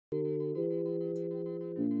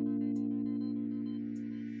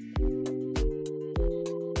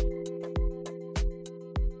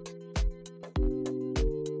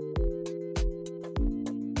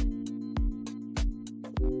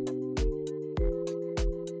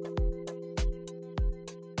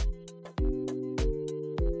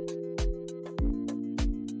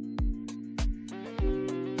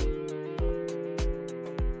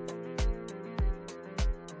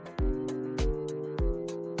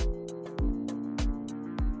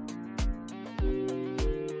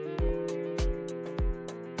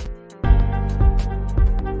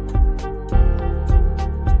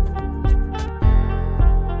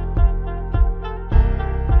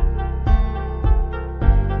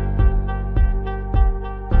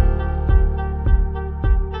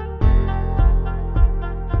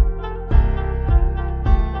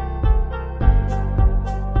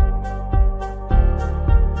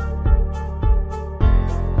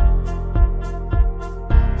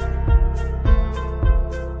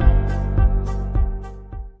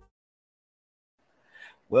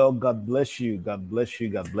Well, God bless you. God bless you.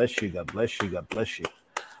 God bless you. God bless you. God bless you.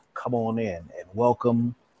 Come on in and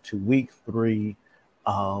welcome to week 3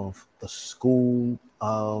 of the School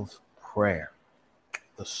of Prayer.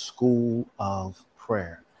 The School of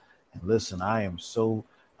Prayer. And listen, I am so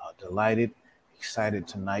delighted, excited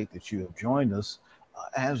tonight that you have joined us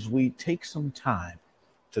as we take some time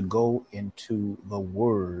to go into the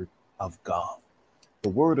Word of God. The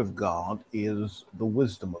Word of God is the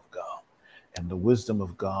wisdom of God, and the wisdom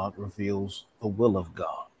of God reveals the will of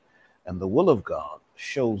God, and the will of God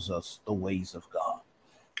shows us the ways of God.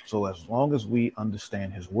 So, as long as we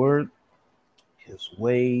understand His Word, His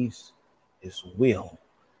ways, His will,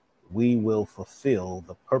 we will fulfill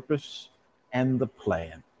the purpose and the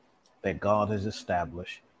plan that God has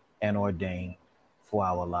established and ordained for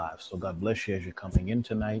our lives. So, God bless you as you're coming in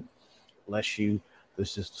tonight. Bless you.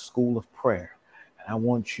 This is the School of Prayer. And I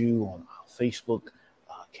want you on our Facebook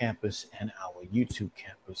campus and our YouTube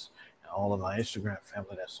campus and all of our Instagram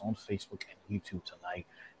family that's on Facebook and YouTube tonight.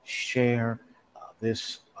 Share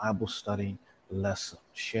this Bible study lesson.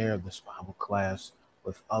 Share this Bible class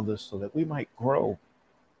with others so that we might grow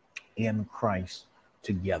in Christ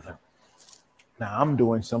together. Now, I'm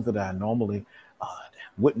doing something that I normally uh,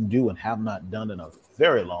 wouldn't do and have not done in a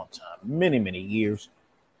very long time, many, many years.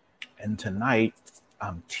 And tonight,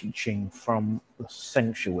 I'm teaching from the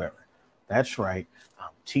sanctuary. That's right,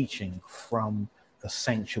 I'm teaching from the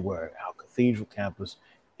sanctuary, our cathedral campus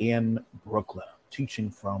in Brooklyn. I'm teaching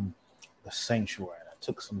from the sanctuary. I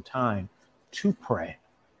took some time to pray,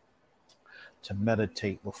 to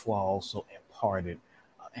meditate before I also imparted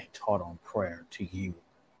and taught on prayer to you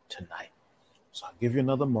tonight. So I'll give you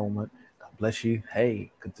another moment. God bless you. Hey,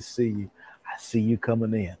 good to see you. I see you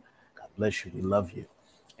coming in. God bless you. We love you.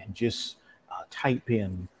 And just type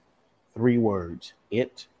in 3 words.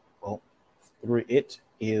 It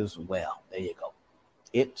is well. There you go.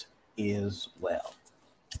 It is well.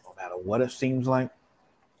 No matter what it seems like,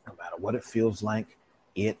 no matter what it feels like,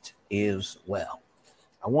 it is well.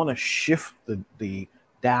 I want to shift the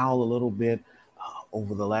dial a little bit.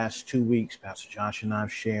 Over the last 2 weeks, Pastor Josh and I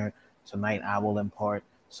have shared. Tonight I will impart,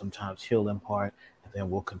 sometimes he'll impart, and then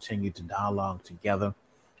we'll continue to dialogue together.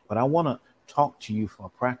 But I want to talk to you from a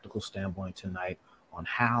practical standpoint tonight on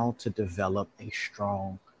how to develop a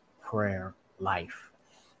strong prayer life.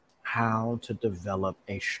 How to develop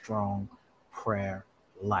a strong prayer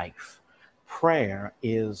life. Prayer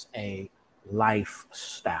is a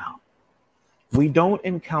lifestyle. We don't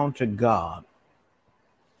encounter God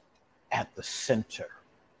at the center,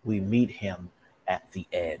 we meet him at the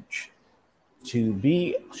edge. To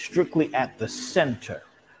be strictly at the center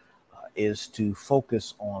is to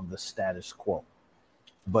focus on the status quo,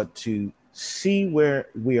 but to see where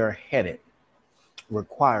we are headed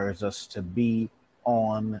requires us to be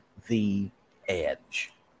on the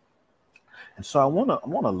edge. And so I want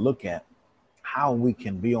to look at how we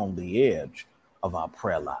can be on the edge of our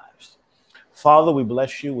prayer lives. Father, we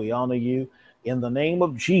bless you. We honor you in the name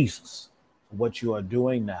of Jesus for what you are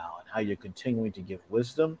doing now and how you're continuing to give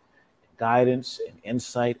wisdom, guidance, and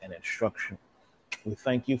insight and instruction. We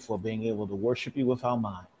thank you for being able to worship you with our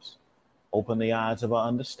minds. Open the eyes of our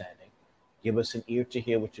understanding. Give us an ear to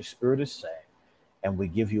hear what your spirit is saying. And we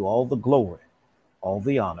give you all the glory, all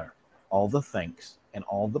the honor, all the thanks, and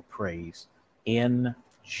all the praise in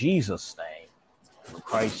Jesus' name, for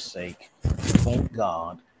Christ's sake. Thank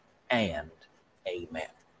God and amen.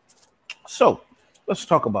 So let's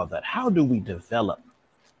talk about that. How do we develop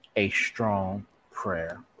a strong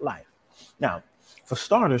prayer life? Now, for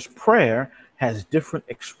starters, prayer has different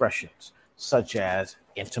expressions, such as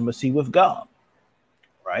intimacy with God,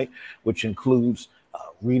 right? Which includes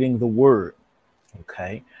reading the word,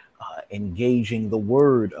 okay? Engaging the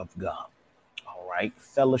word of God, all right?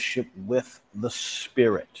 Fellowship with the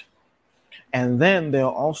Spirit. And then there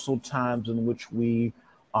are also times in which we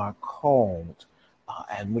are called,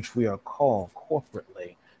 and which we are called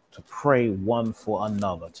corporately to pray one for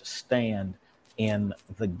another, to stand in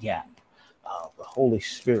the gap. The Holy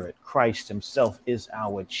Spirit, Christ Himself, is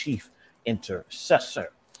our chief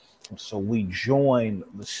intercessor. And so we join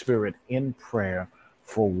the Spirit in prayer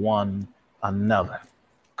for one another,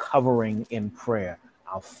 covering in prayer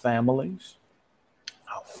our families,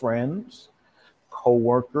 our friends,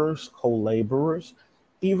 co-workers, co-laborers,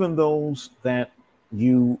 even those that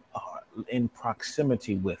you are in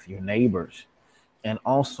proximity with, your neighbors, and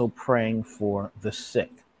also praying for the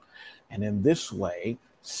sick. And in this way,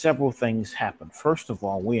 several things happen. First of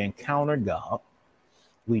all, we encounter God.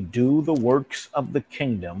 We do the works of the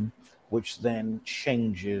kingdom, which then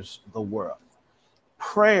changes the world.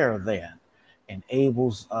 Prayer then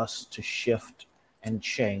enables us to shift and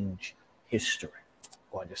change history.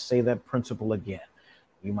 I'm going to say that principle again.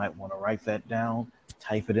 You might want to write that down,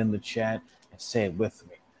 type it in the chat, and say it with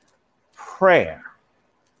me. Prayer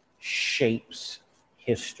shapes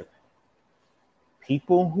history.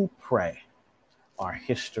 People who pray are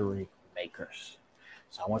history makers.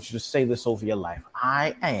 So I want you to say this over your life.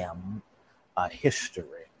 I am a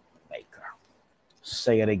history maker.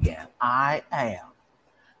 Say it again. I am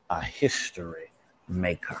a history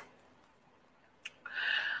maker.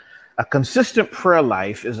 A consistent prayer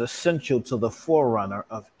life is essential to the forerunner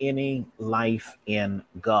of any life in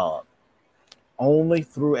God. Only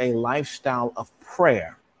through a lifestyle of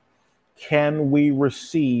prayer can we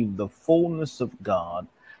receive the fullness of God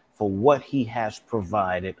for what he has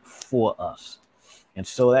provided for us. And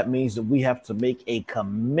so that means that we have to make a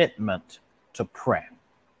commitment to prayer.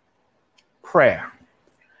 Prayer,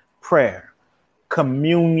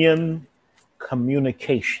 communion,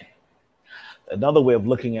 communication. Another way of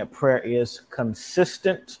looking at prayer is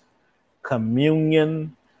consistent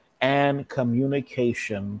communion and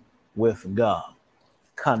communication with God.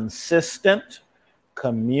 Consistent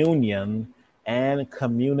communion and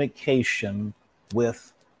communication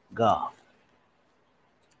with God.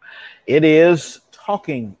 It is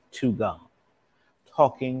talking to God,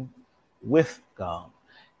 talking with God,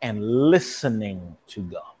 and listening to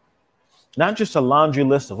God. Not just a laundry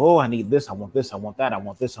list of, oh, I need this, I want this, I want that, I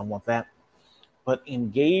want this, I want that, but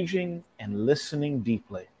engaging and listening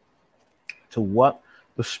deeply to what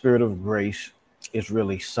the Spirit of grace is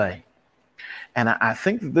really saying. And I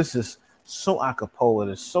think that this is so acapella,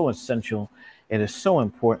 it is so essential, it is so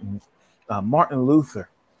important. Martin Luther,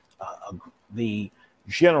 the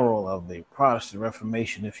general of the Protestant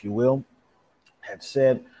Reformation, if you will, had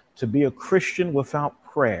said, to be a Christian without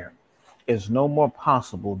prayer is no more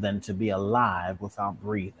possible than to be alive without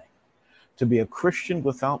breathing. To be a Christian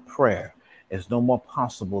without prayer is no more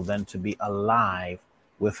possible than to be alive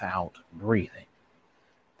without breathing.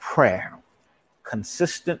 Prayer,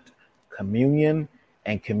 consistent communion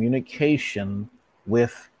and communication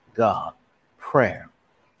with God. Prayer,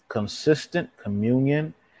 consistent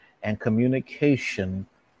communion and communication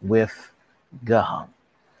with God.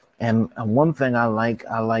 And one thing I like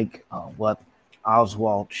what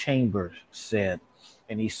Oswald Chambers said.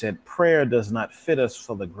 And he said, prayer does not fit us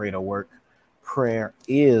for the greater work. Prayer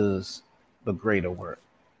is the greater work.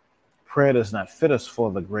 Prayer does not fit us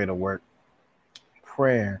for the greater work.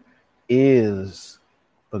 Prayer is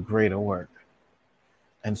the greater work.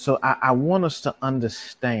 And so I want us to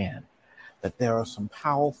understand that there are some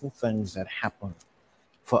powerful things that happen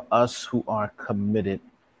for us who are committed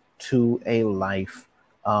to a life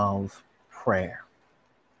of prayer.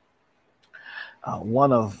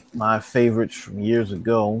 One of my favorites from years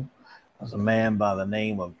ago was a man by the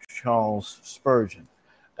name of Charles Spurgeon,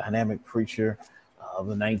 dynamic preacher of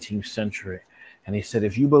the 19th century. And he said,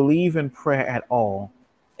 if you believe in prayer at all,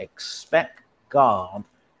 expect God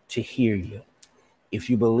to hear you. If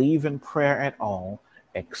you believe in prayer at all,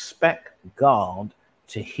 expect God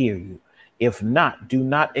to hear you. If not, do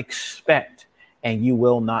not expect, and you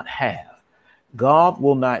will not have. God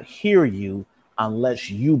will not hear you unless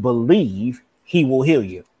you believe he will hear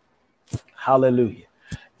you. Hallelujah.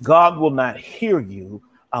 God will not hear you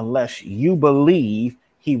unless you believe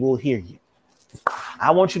he will hear you.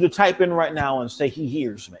 I want you to type in right now and say, he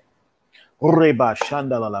hears me. I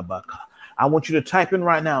want you to type in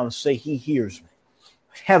right now and say, he hears me.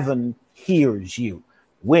 Heaven hears you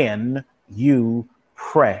when you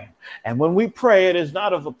pray. And when we pray, it is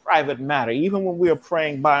not of a private matter. Even when we are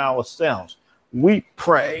praying by ourselves, we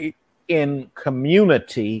pray in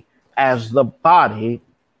community as the body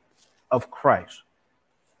of Christ.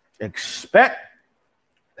 Expect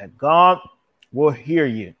that God will hear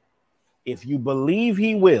you. If you believe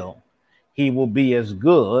he will be as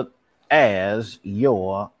good as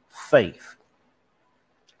your faith.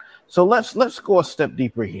 So let's go a step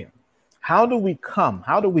deeper here. How do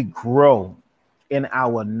we grow in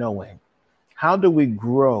our knowing? How do we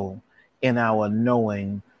grow in our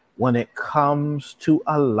knowing when it comes to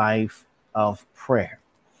a life of prayer?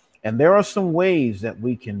 And there are some ways that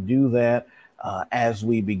we can do that as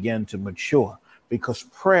we begin to mature, because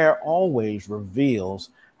prayer always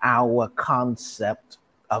reveals our concept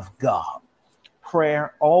of God.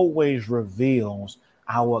 Prayer always reveals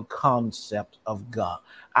our concept of God.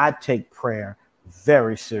 I take prayer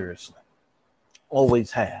very seriously.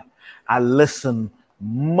 Always have. I listen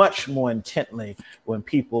much more intently when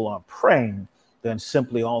people are praying than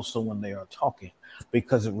simply also when they are talking,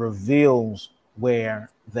 because it reveals where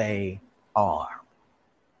they are.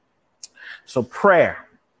 So prayer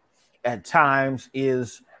at times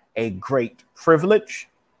is a great privilege.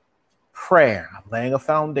 Prayer, I'm laying a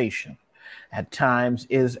foundation. at times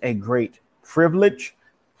is a great privilege.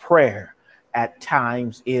 Prayer at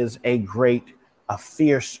times is a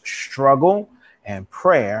fierce struggle, and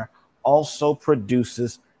prayer also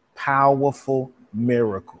produces powerful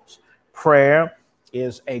miracles. Prayer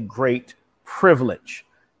is a great privilege.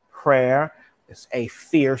 Prayer is a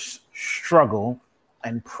fierce struggle,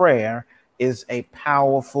 and prayer is a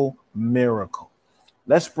powerful miracle.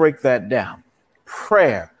 Let's break that down.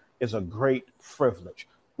 Prayer is a great privilege.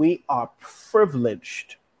 We are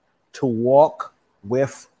privileged to walk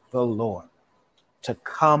with the Lord, to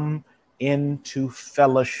come into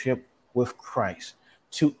fellowship with Christ,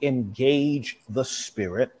 to engage the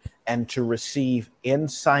Spirit, and to receive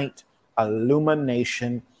insight,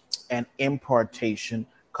 illumination, and impartation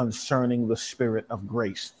concerning the Spirit of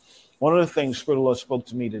grace. One of the things Spirit of the Lord spoke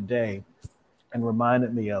to me today and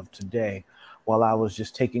reminded me of today while I was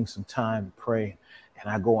just taking some time to pray, and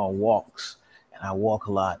I go on walks, and I walk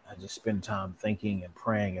a lot. I just spend time thinking and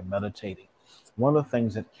praying and meditating. One of the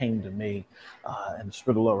things that came to me, and the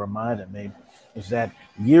Spirit of the Lord reminded me, is that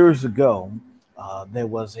years ago, there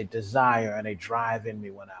was a desire and a drive in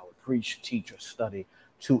me when I would preach, teach, or study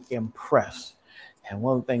to impress. And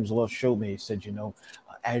one of the things the Lord showed me, he said,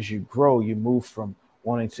 as you grow, you move from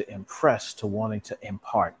wanting to impress to wanting to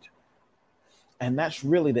impart. And that's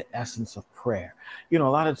really the essence of prayer. A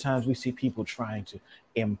lot of times we see people trying to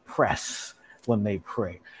impress when they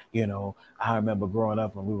pray. I remember growing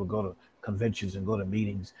up when we would go to conventions and go to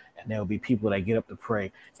meetings, and there would be people that get up to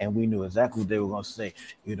pray, and we knew exactly what they were going to say.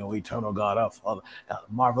 Eternal God, our Father,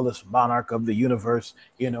 marvelous monarch of the universe,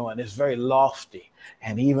 and it's very lofty.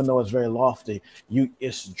 And even though it's very lofty,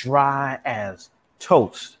 it's dry as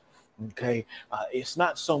toast. Okay, it's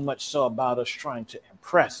not so much so about us trying to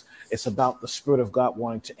impress. It's about the Spirit of God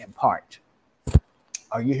wanting to impart.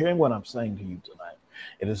 Are you hearing what I'm saying to you tonight?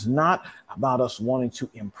 It is not about us wanting to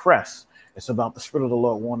impress. It's about the Spirit of the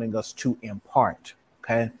Lord wanting us to impart.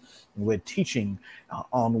 Okay, we're teaching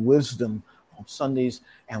on wisdom on Sundays,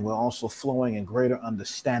 and we're also flowing in greater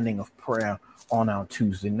understanding of prayer on our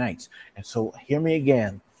Tuesday nights. And so, hear me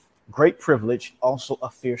again. Great privilege, also a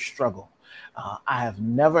fierce struggle. I have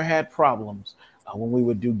never had problems when we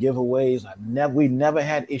would do giveaways. We never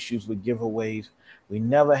had issues with giveaways. We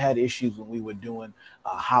never had issues when we were doing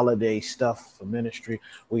holiday stuff for ministry.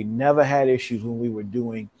 We never had issues when we were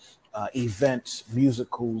doing events,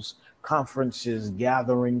 musicals, conferences,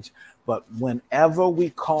 gatherings. But whenever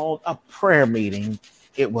we called a prayer meeting,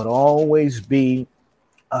 it would always be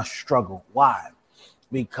a struggle. Why?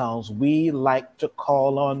 Because we like to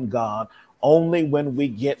call on God only when we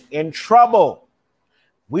get in trouble.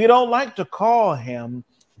 We don't like to call him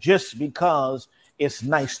just because it's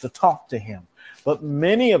nice to talk to him. But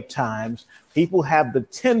many of times people have the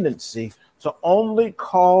tendency to only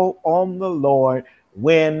call on the Lord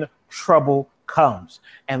when trouble comes.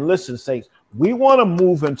 And listen, saints, we want to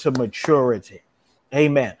move into maturity.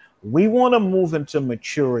 Amen. We want to move into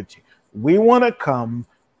maturity. We want to come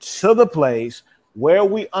to the place where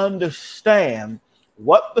we understand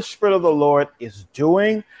what the Spirit of the Lord is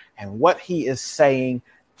doing and what he is saying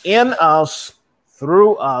in us,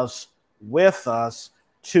 through us, with us,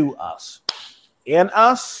 to us. In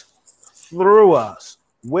us, through us,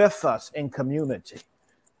 with us in community,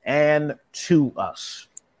 and to us.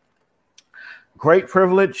 Great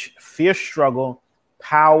privilege, fierce struggle,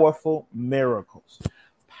 powerful miracles.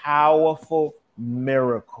 Powerful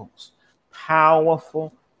miracles.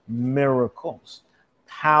 Powerful miracles.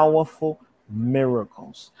 Powerful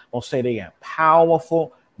miracles. I'll say it again.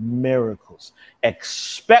 Powerful miracles.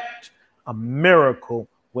 Expect a miracle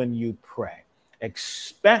when you pray.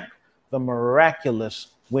 Expect the miraculous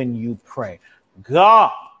when you pray.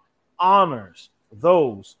 God honors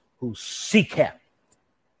those who seek him.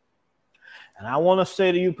 And I want to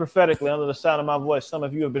say to you prophetically, under the sound of my voice, some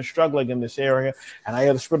of you have been struggling in this area, and I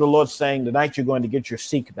hear the Spirit of the Lord saying, tonight you're going to get your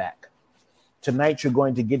seek back. Tonight you're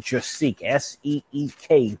going to get your seek,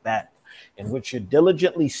 S-E-E-K, back, in which you're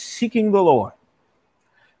diligently seeking the Lord,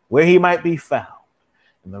 where he might be found,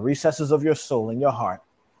 in the recesses of your soul and your heart,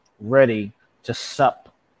 ready to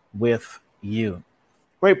sup with you.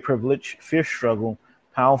 Great privilege, fierce struggle,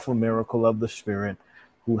 powerful miracle of the Spirit,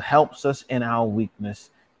 who helps us in our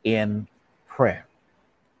weakness in prayer.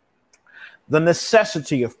 The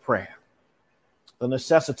necessity of prayer. The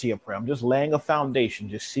necessity of prayer. I'm just laying a foundation,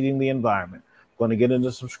 just seeding the environment. I'm going to get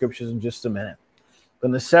into some scriptures in just a minute. The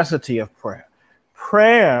necessity of prayer.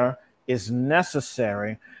 Prayer is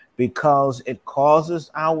necessary because it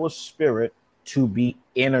causes our spirit to be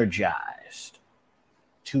energized.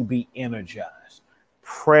 To be energized.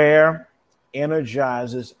 Prayer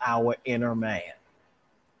energizes our inner man.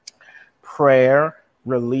 Prayer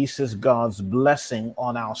releases God's blessing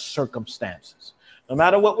on our circumstances. No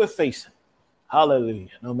matter what we're facing, hallelujah,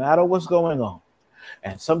 no matter what's going on.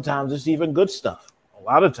 And sometimes it's even good stuff, a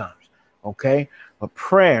lot of times, okay? But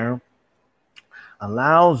prayer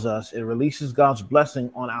allows us, it releases God's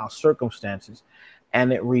blessing on our circumstances,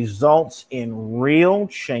 and it results in real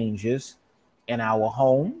changes in our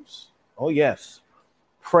homes. Oh, yes.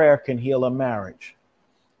 Prayer can heal a marriage.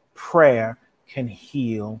 Prayer can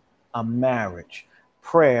heal a marriage.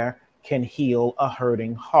 Prayer can heal a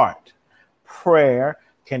hurting heart. Prayer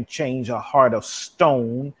can change a heart of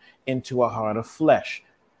stone into a heart of flesh.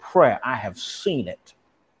 Prayer, I have seen it.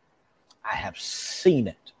 I have seen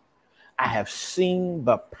it. I have seen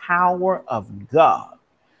the power of God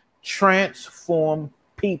transform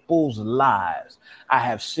people's lives. I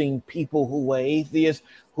have seen people who were atheists,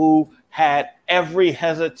 who had every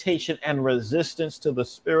hesitation and resistance to the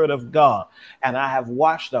Spirit of God. And I have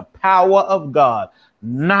watched the power of God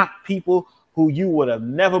knock people who you would have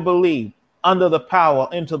never believed under the power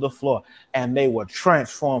into the floor, and they were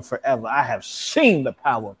transformed forever. I have seen the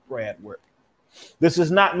power of prayer at work. This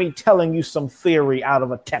is not me telling you some theory out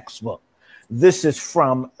of a textbook. This is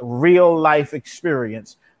from real life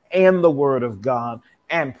experience and the Word of God,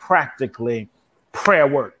 and practically prayer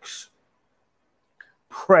works.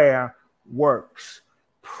 Prayer works.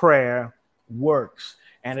 Prayer works.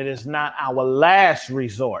 And it is not our last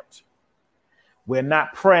resort. We're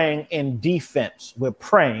not praying in defense. We're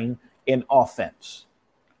praying in offense.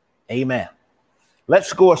 Amen.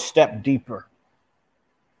 Let's go a step deeper.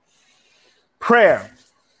 Prayer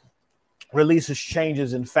releases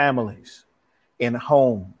changes in families, in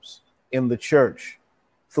homes, in the church,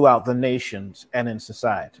 throughout the nations, and in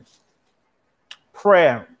society.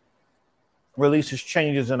 Prayer releases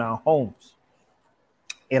changes in our homes,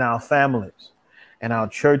 in our families, in our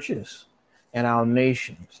churches, in our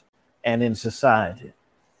nations, and in society.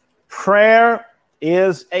 Prayer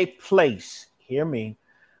is a place, hear me,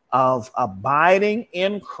 of abiding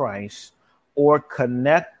in Christ or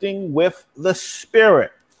connecting with the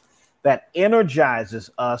Spirit that energizes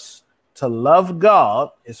us to love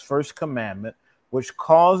God, his first commandment, which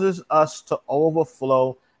causes us to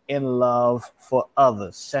overflow in love for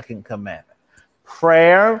others, second commandment.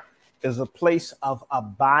 Prayer is a place of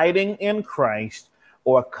abiding in Christ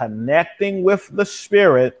or connecting with the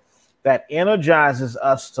Spirit that energizes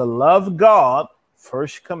us to love God,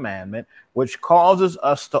 first commandment, which causes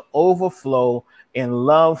us to overflow in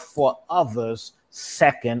love for others,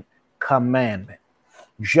 second commandment.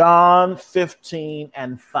 John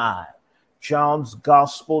 15:5. John's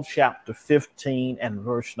Gospel, chapter 15 and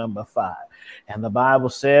verse number 5. And the Bible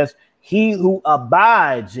says, he who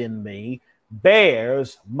abides in me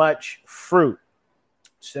bears much fruit.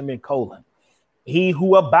 Semicolon. He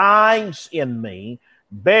who abides in me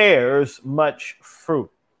bears much fruit.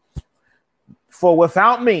 For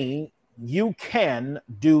without me, you can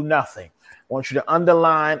do nothing. I want you to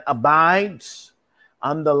underline abides,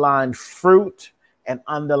 underline fruit, and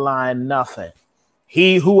underline nothing.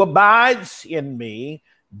 He who abides in me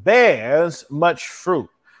bears much fruit.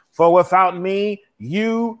 For without me,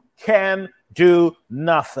 you can do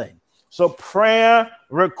nothing. So prayer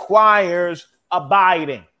requires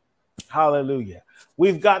abiding. Hallelujah.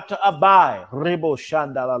 We've got to abide.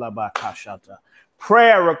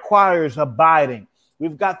 Prayer requires abiding.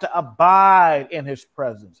 We've got to abide in his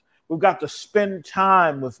presence. We've got to spend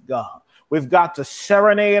time with God. We've got to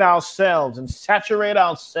serenade ourselves and saturate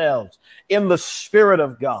ourselves in the Spirit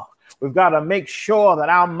of God. We've got to make sure that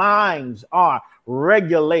our minds are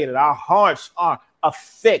regulated, our hearts are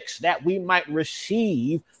affixed, that we might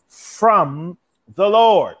receive from the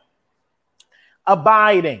Lord.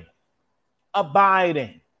 Abiding,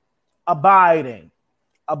 abiding, abiding,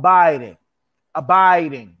 abiding,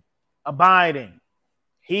 abiding, abiding.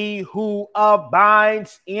 He who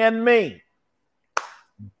abides in me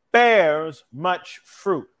bears much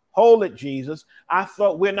fruit. Hold it, Jesus. I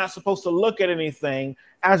thought we're not supposed to look at anything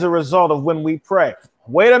as a result of when we pray.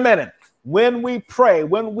 Wait a minute. When we pray,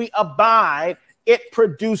 when we abide, it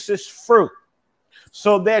produces fruit.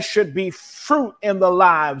 So there should be fruit in the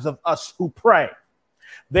lives of us who pray.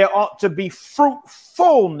 There ought to be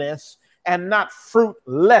fruitfulness and not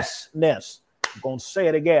fruitlessness. I'm going to say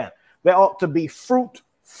it again. There ought to be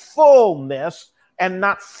fruitfulness and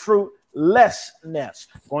not fruitlessness.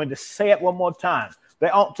 I'm going to say it one more time.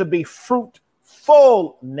 There ought to be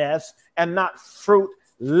fruitfulness and not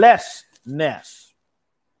fruitlessness.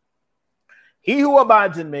 He who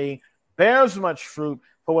abides in me bears much fruit,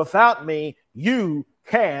 for without me you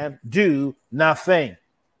can do nothing.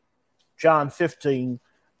 John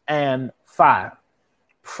 15:5.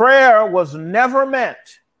 Prayer was never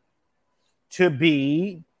meant to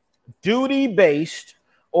be duty-based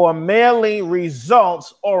or merely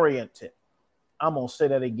results-oriented. I'm going to say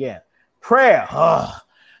that again. Prayer.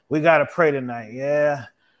 We got to pray tonight. Yeah.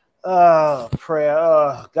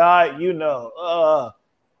 Prayer. God, you know.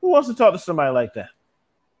 Who wants to talk to somebody like that?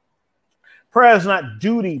 Prayer is not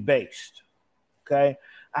duty-based. Okay.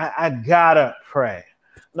 I gotta pray.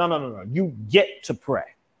 No. You get to pray.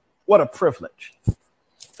 What a privilege.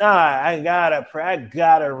 I gotta pray. I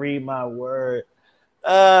gotta read my word.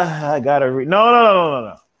 I gotta read.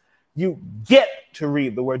 No. You get to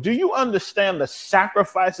read the word. Do you understand the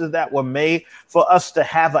sacrifices that were made for us to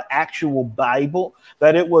have an actual Bible?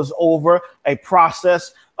 That it was over a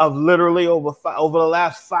process of literally over the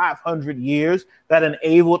last 500 years that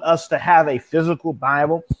enabled us to have a physical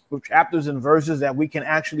Bible with chapters and verses that we can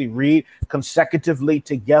actually read consecutively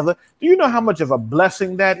together. Do you know how much of a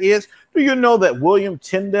blessing that is? Do you know that William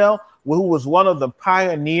Tyndale, who was one of the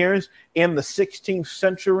pioneers in the 16th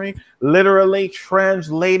century, literally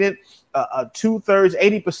translated 2/3,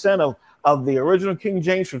 80% of the original King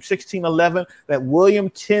James from 1611, that William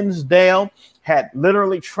Tyndale had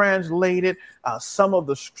literally translated some of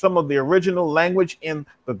the original language in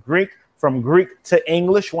the Greek, from Greek to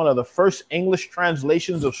English. One of the first English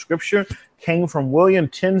translations of scripture came from William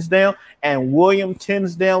Tyndale, and William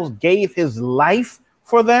Tyndale gave his life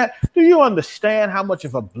for that. Do you understand how much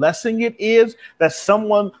of a blessing it is that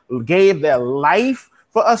someone gave their life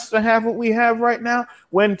for us to have what we have right now?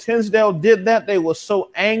 When Tyndale did that, they were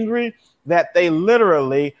so angry that they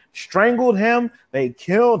literally strangled him, they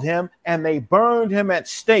killed him, and they burned him at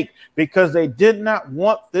stake because they did not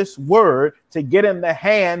want this word to get in the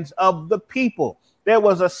hands of the people. There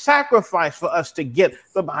was a sacrifice for us to get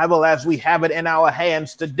the Bible as we have it in our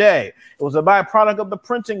hands today. It was a byproduct of the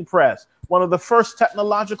printing press. One of the first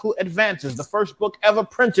technological advances, the first book ever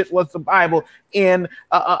printed was the Bible in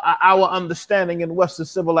our understanding in Western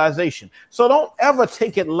civilization. So don't ever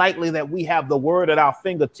take it lightly that we have the word at our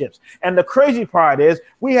fingertips. And the crazy part is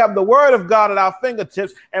we have the word of God at our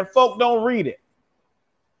fingertips and folk don't read it.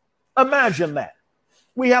 Imagine that.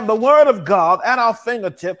 We have the word of God at our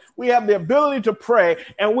fingertip. We have the ability to pray,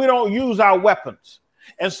 and we don't use our weapons.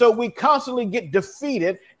 And so we constantly get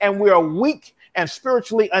defeated, and we are weak and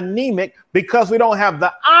spiritually anemic because we don't have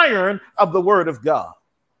the iron of the word of God.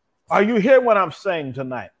 Are you hearing what I'm saying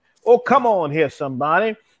tonight? Oh, come on here,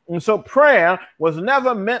 somebody. And so prayer was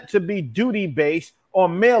never meant to be duty-based or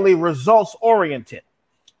merely results-oriented.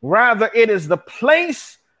 Rather, it is the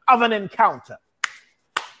place of an encounter.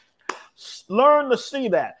 Learn to see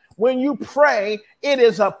that. When you pray, it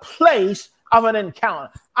is a place of an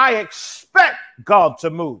encounter. I expect God to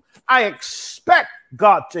move. I expect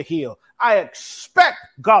God to heal. I expect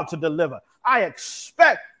God to deliver. I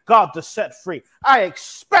expect God to set free. I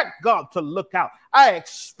expect God to look out. I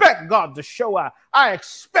expect God to show out. I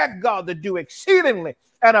expect God to do exceedingly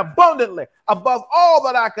and abundantly above all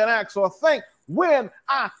that I can ask or think when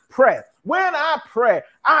I pray. When I pray,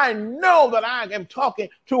 I know that I am talking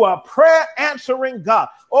to a prayer answering God.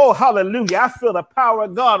 Oh, hallelujah. I feel the power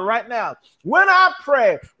of God right now. When I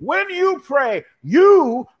pray, when you pray,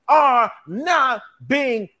 you are not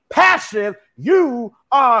being passive. You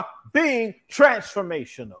are being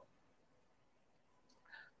transformational.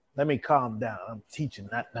 Let me calm down. I'm teaching,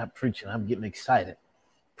 not preaching. I'm getting excited.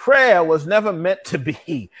 Prayer was never meant to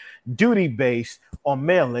be duty-based or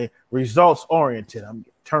merely results-oriented. I'm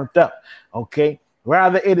turned up, okay?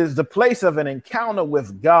 Rather, it is the place of an encounter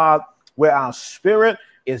with God where our spirit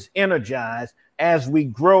is energized as we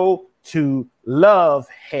grow to love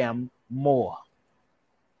him more.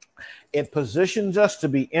 It positions us to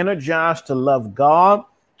be energized to love God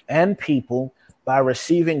and people by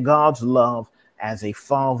receiving God's love as a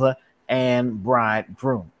father and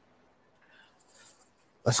bridegroom.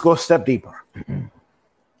 Let's go a step deeper.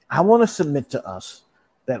 I want to submit to us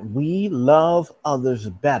that we love others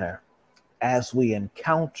better as we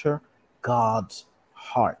encounter God's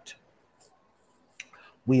heart.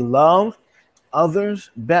 We love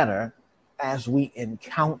others better as we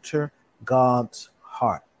encounter God's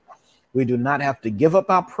heart. We do not have to give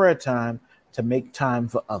up our prayer time to make time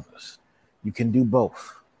for others. You can do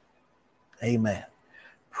both. Amen.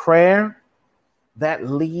 Prayer that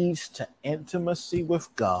leads to intimacy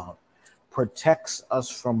with God protects us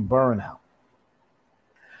from burnout.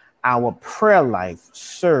 Our prayer life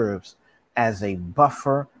serves as a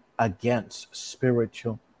buffer against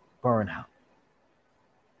spiritual burnout.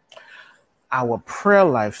 Our prayer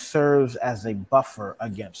life serves as a buffer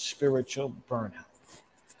against spiritual burnout.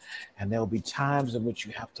 And there will be times in which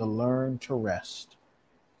you have to learn to rest,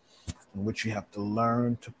 in which you have to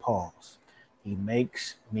learn to pause. He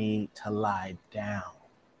makes me to lie down.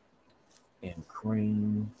 in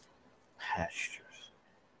green pastures.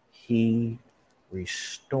 He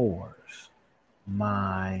restores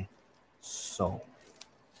my soul.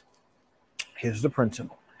 Here's the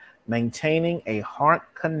principle. Maintaining a heart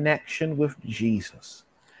connection with Jesus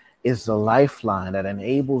is the lifeline that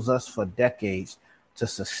enables us for decades to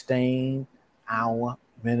sustain our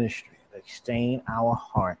ministry, sustain our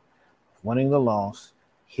heart, winning the lost,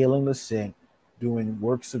 healing the sick, doing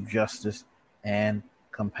works of justice and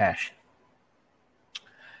compassion.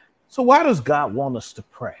 So why does God want us to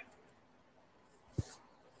pray?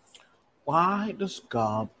 Why does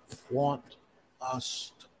God want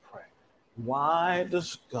us to pray? Why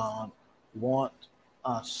does God want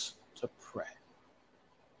us to pray?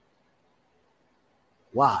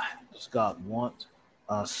 Why does God want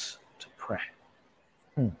us to pray?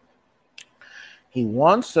 He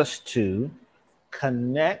wants us to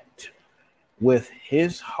connect with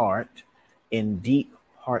his heart in deep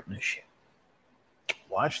partnership.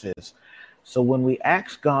 Watch this. So when we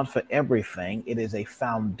ask God for everything, it is a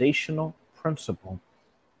foundational principle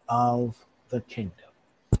of the kingdom.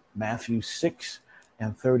 Matthew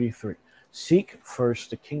 6:33. Seek first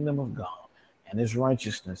the kingdom of God and his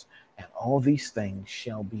righteousness, and all these things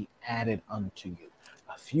shall be added unto you.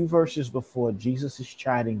 A few verses before, Jesus is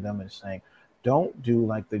chiding them and saying, don't do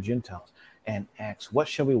like the Gentiles and ask, what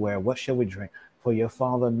shall we wear? What shall we drink? For your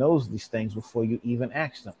Father knows these things before you even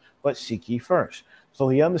ask them. But seek ye first. So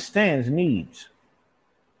he understands needs.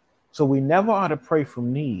 So we never ought to pray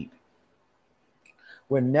from need.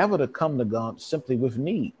 We're never to come to God simply with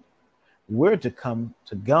need. We're to come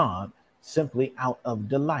to God simply out of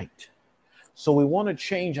delight. So we want to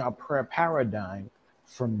change our prayer paradigm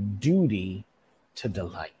from duty to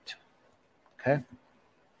delight. Okay?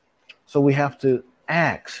 So we have to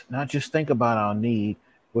ask, not just think about our need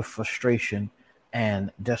with frustration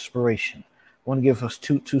and desperation. I want to give us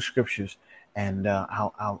two scriptures, and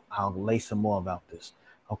I'll lay some more about this.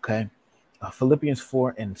 Okay, Philippians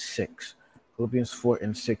 4:6. Philippians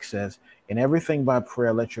 4:6 says, "In everything by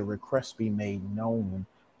prayer, let your requests be made known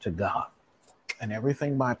to God." And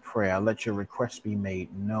everything by prayer, let your requests be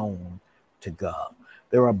made known to God.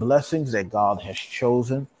 There are blessings that God has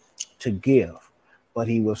chosen to give, but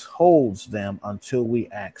he withholds them until we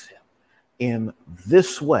ask him. In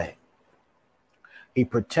this way, he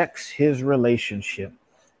protects his relationship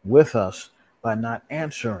with us by not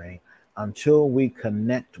answering until we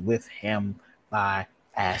connect with him by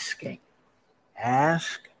asking.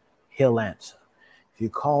 Ask, he'll answer. If you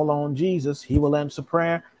call on Jesus, he will answer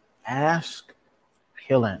prayer. Ask,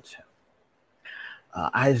 he'll answer.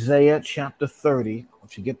 Isaiah chapter 30.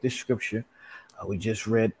 Once you get this scripture, we just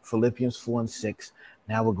read Philippians 4:6.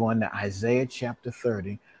 Now we're going to Isaiah chapter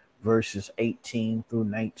 30, verses 18 through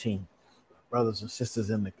 19. Brothers and sisters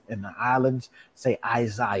in the islands, say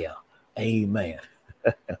Isaiah. Amen.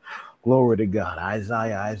 Glory to God.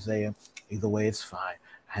 Isaiah. Either way, it's fine.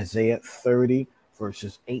 Isaiah 30,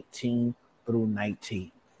 verses 18 through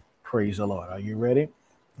 19. Praise the Lord. Are you ready?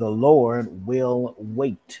 The Lord will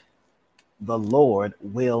wait. The Lord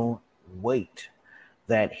will wait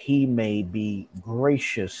that he may be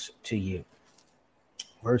gracious to you.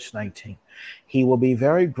 Verse 19. He will be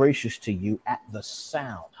very gracious to you at the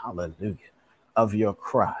sound, hallelujah, of your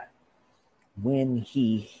cry. When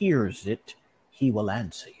he hears it, he will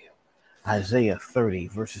answer you. Isaiah 30,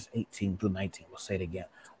 verses 18 through 19. We'll say it again.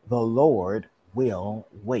 The Lord will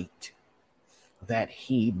wait that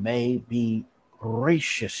he may be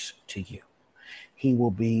gracious to you. He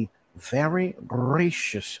will be very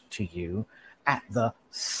gracious to you at the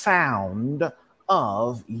sound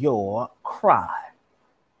of your cry.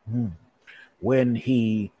 When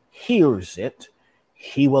he hears it,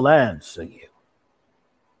 he will answer you.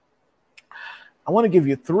 I want to give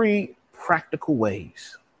you 3 practical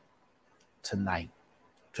ways tonight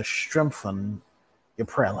to strengthen your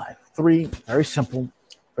prayer life. 3 very simple,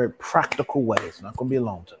 very practical ways. Not going to be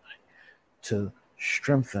long tonight to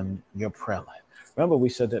strengthen your prayer life. Remember, we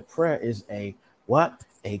said that prayer is a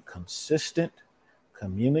consistent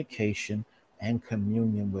communication and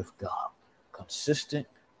communion with God. Consistent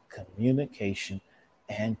communication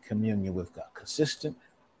and communion with God. Consistent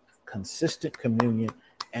communion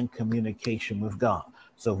and communication with God.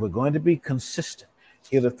 So if we're going to be consistent,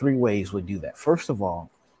 here are the 3 ways we do that. First of all,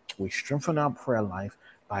 we strengthen our prayer life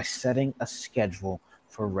by setting a schedule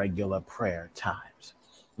for regular prayer times.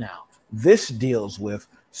 Now, this deals with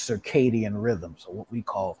circadian rhythms, or what we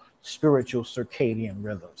call spiritual circadian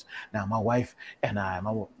rhythms. Now, my wife and I,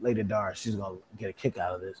 my lady Dara, she's going to get a kick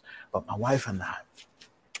out of this, but my wife and I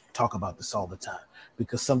talk about this all the time,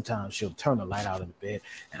 because sometimes she'll turn the light out in the bed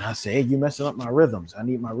and I say, hey, you're messing up my rhythms. I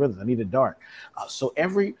need my rhythms. I need it dark. So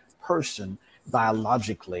every person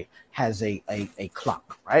biologically has a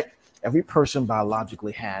clock, right? Every person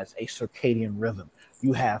biologically has a circadian rhythm.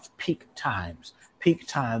 You have peak times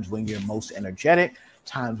when you're most energetic,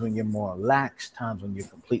 times when you're more relaxed, times when you're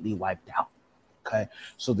completely wiped out. Okay.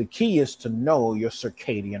 So the key is to know your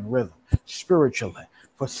circadian rhythm spiritually.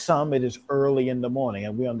 For some, it is early in the morning,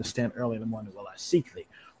 and we understand early in the morning, well, I seek thee.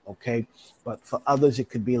 Okay. But for others, it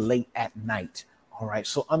could be late at night. All right.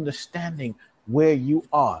 So understanding where you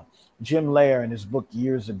are. Jim Lair, in his book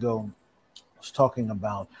years ago, was talking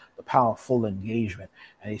about the powerful engagement.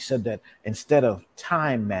 And he said that instead of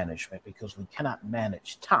time management, because we cannot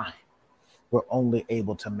manage time, we're only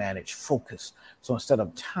able to manage focus. So instead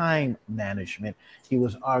of time management, he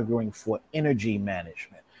was arguing for energy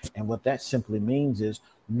management. And what that simply means is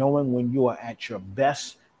knowing when you are at your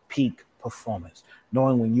best peak performance,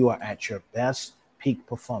 knowing when you are at your best peak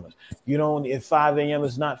performance. You don't, if 5 a.m.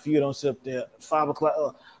 is not for you, don't sit up there at 5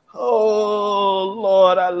 o'clock. Oh,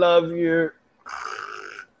 Lord, I love you.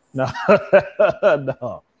 No,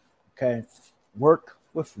 no. Okay. Work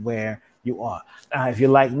with where you are. Now, if you're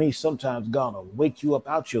like me, sometimes God will wake you up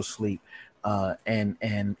out your sleep, and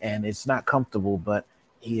it's not comfortable, but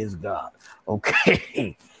He is God.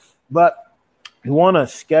 Okay, but you want to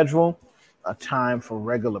schedule a time for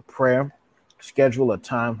regular prayer. Schedule a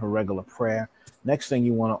time for regular prayer. Next thing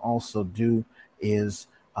you want to also do is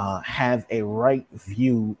have a right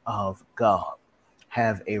view of God.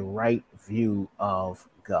 Have a right view of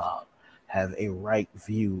God. Have a right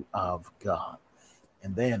view of God.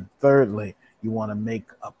 And then thirdly, you want to make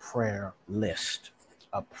a prayer list.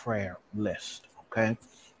 A prayer list. Okay.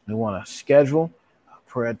 You want to schedule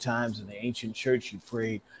prayer times. In the ancient church. You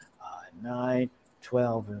prayed 9,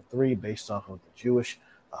 12, and 3 based off of the Jewish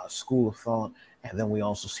school of thought. And then we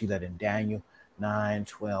also see that in Daniel 9,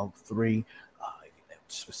 12, 3,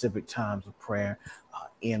 specific times of prayer.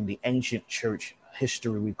 In the ancient church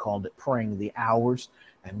history, we called it praying the hours,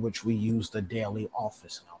 in which we use the daily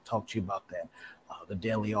office. And I'll talk to you about that. The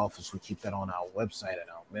daily office, we keep that on our website and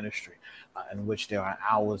our ministry, in which there are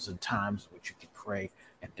hours and times in which you can pray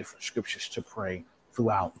and different scriptures to pray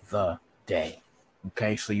throughout the day.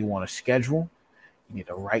 Okay, so you want to schedule. You need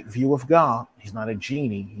a right view of God. He's not a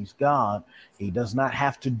genie. He's God. He does not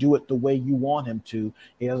have to do it the way you want him to.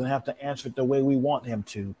 He doesn't have to answer it the way we want him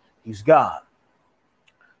to. He's God.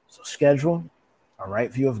 So schedule, a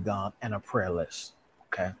right view of God, and a prayer list.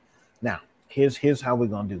 Okay. Now, here's how we're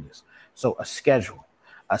going to do this. So a schedule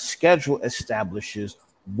establishes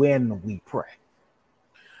when we pray.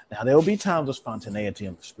 Now, there will be times of spontaneity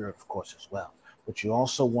in the spirit, of course, as well. But you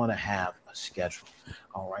also want to have a schedule.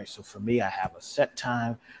 All right. So for me, I have a set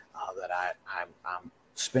time that I'm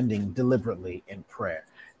spending deliberately in prayer.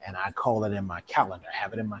 And I call it in my calendar. I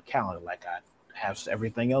have it in my calendar like I have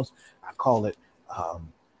everything else. I call it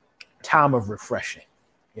time of refreshing.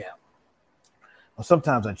 Yeah. Well,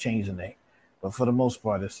 sometimes I change the name, but for the most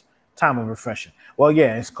part, it's time of refreshing. Well,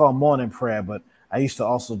 yeah, it's called morning prayer, but I used to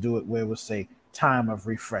also do it where it would say time of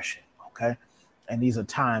refreshing. Okay. And these are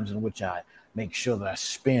times in which I make sure that I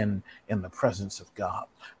spend in the presence of God.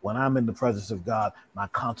 When I'm in the presence of God, my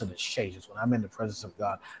countenance changes. When I'm in the presence of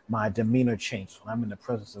God, my demeanor changes. When I'm in the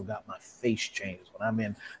presence of God, my face changes. When I'm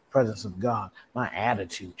in the presence of God, my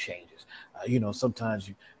attitude changes. Sometimes,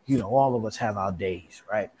 all of us have our days,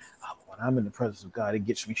 right? When I'm in the presence of God, it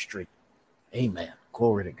gets me straight. Amen.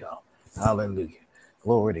 Glory to God. Hallelujah.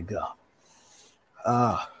 Glory to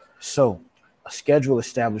God. So a schedule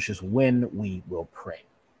establishes when we will pray.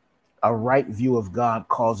 A right view of God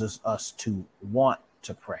causes us to want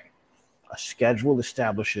to pray. A schedule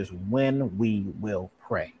establishes when we will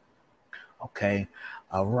pray. Okay.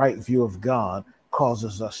 A right view of God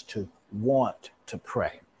causes us to want to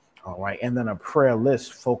pray. All right. And then a prayer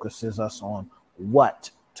list focuses us on what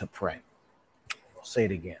to pray. I'll say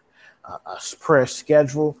it again. A prayer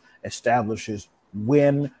schedule establishes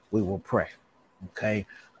when we will pray. Okay.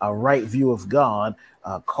 A right view of God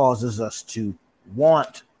causes us to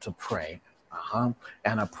want to pray.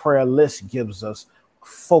 And a prayer list gives us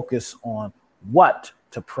focus on what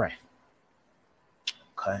to pray.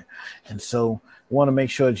 Okay. And so you want to make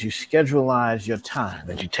sure that you scheduleize your time,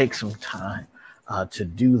 that you take some time to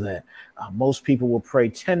do that. Most people will pray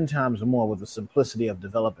 10 times more with the simplicity of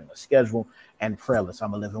developing a schedule and prayer list.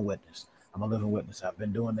 I'm a living witness. I've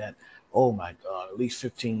been doing that, oh my God, at least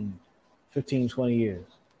 15, 20 years.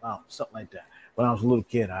 Wow, something like that. When I was a little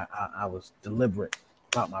kid, I was deliberate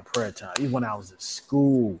about my prayer time. Even when I was at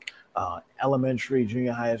school, elementary,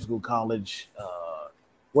 junior high school, college,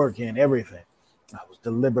 working, everything, I was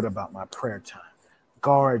deliberate about my prayer time.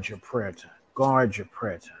 Guard your prayer time. Guard your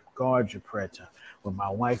prayer time. guard your prayer time. When my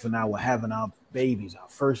wife and I were having our babies, our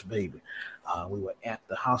first baby, we were at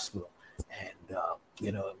the hospital, and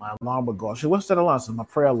my alarm would go off. She said, "What's that alarm?" I said, "My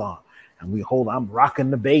prayer alarm." And I'm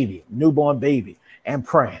rocking the baby, newborn baby, and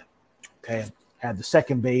praying. Okay, had the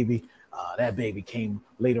second baby. That baby came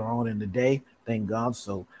later on in the day, thank God.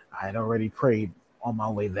 So I had already prayed on my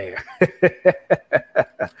way there.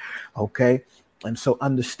 Okay, and so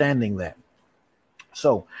understanding that.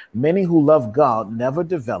 So many who love God never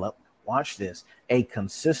develop, watch this, a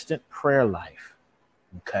consistent prayer life.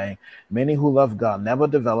 Okay. Many who love God never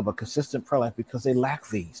develop a consistent prayer life because they lack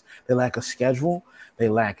these. They lack a schedule, they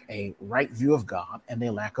lack a right view of God, and they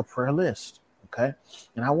lack a prayer list. Okay.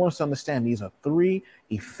 And I want us to understand these are three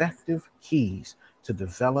effective keys to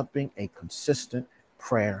developing a consistent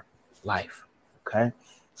prayer life. Okay.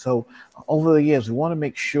 So over the years, we want to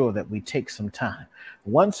make sure that we take some time.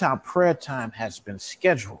 Once our prayer time has been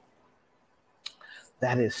scheduled,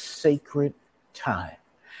 that is sacred time.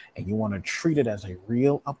 And you want to treat it as a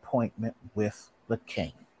real appointment with the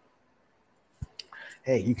King.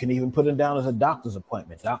 Hey, you can even put it down as a doctor's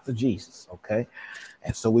appointment, Dr. Jesus, okay?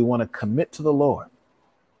 And so we want to commit to the Lord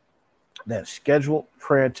that scheduled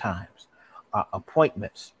prayer times are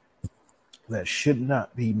appointments that should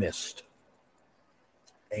not be missed.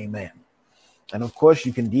 Amen. And of course,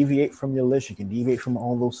 you can deviate from your list. You can deviate from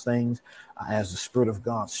all those things as the Spirit of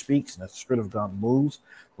God speaks and as the Spirit of God moves.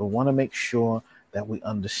 We want to make sure that we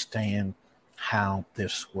understand how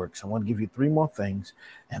this works. I want to give you three more things,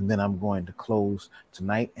 and then I'm going to close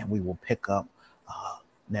tonight, and we will pick up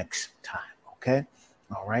next time. Okay?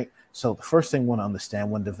 All right. So the first thing we want to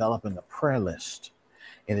understand when developing a prayer list,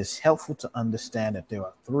 it is helpful to understand that there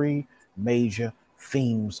are three major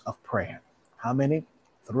themes of prayer. How many?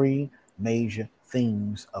 Three major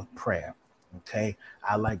themes of prayer. Okay.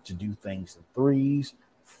 I like to do things in 3s,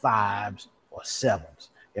 5s, or 7s.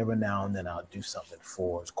 Every now and then I'll do something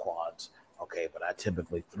 4s, quads. Okay. But I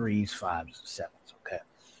typically 3s, 5s, and 7s. Okay.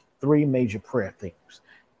 Three major prayer themes: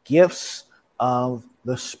 gifts of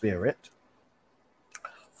the Spirit,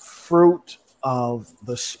 fruit of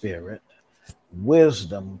the Spirit,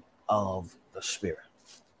 wisdom of the Spirit.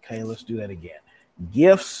 Okay. Let's do that again.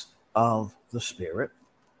 Gifts of the Spirit,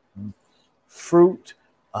 fruit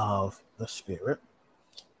of the Spirit,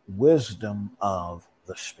 wisdom of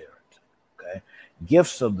the Spirit. Okay.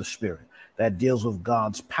 Gifts of the Spirit, that deals with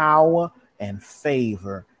God's power and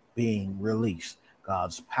favor being released.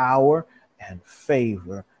 God's power and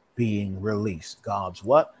favor being released. God's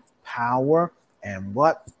what? Power and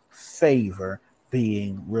what? Favor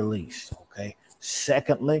being released. Okay.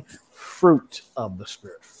 Secondly, fruit of the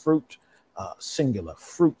Spirit. Fruit, singular,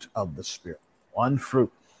 fruit of the Spirit. One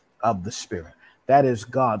fruit of the Spirit. That is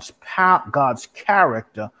God's power, God's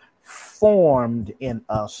character formed in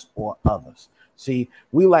us or others. See,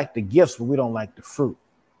 we like the gifts, but we don't like the fruit,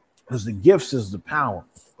 because the gifts is the power,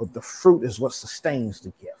 but the fruit is what sustains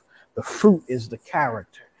the gift. The fruit is the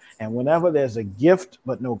character. And whenever there's a gift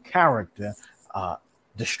but no character,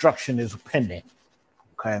 destruction is pending.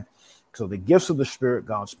 Okay. So the gifts of the Spirit,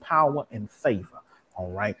 God's power and favor. All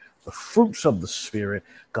right. The fruits of the Spirit,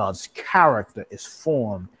 God's character is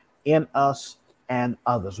formed in us and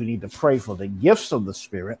others. We need to pray for the gifts of the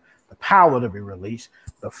Spirit, the power to be released,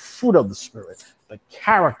 the fruit of the Spirit, the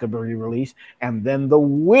character to be released, and then the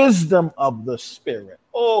wisdom of the Spirit.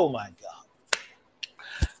 Oh my God.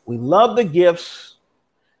 We love the gifts,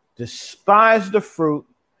 despise the fruit,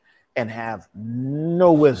 and have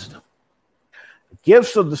no wisdom. The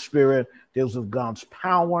gifts of the Spirit deals with God's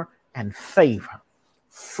power and favor.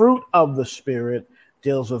 Fruit of the Spirit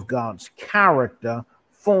deals with God's character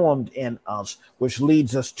formed in us, which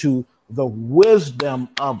leads us to the wisdom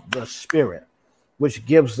of the Spirit, which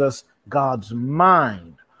gives us God's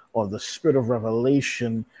mind, or the spirit of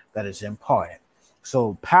revelation that is imparted.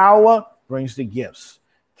 So power brings the gifts.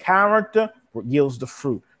 Character yields the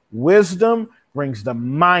fruit. Wisdom brings the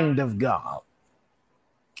mind of God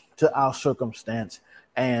to our circumstance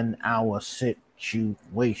and our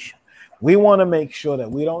situation. We want to make sure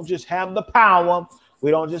that we don't just have the power,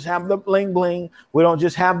 we don't just have the bling bling, we don't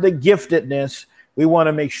just have the giftedness. We want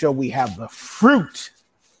to make sure we have the fruit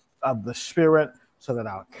of the Spirit, so that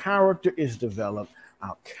our character is developed,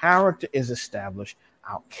 our character is established,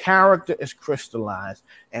 our character is crystallized,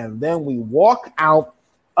 and then we walk out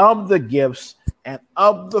of the gifts and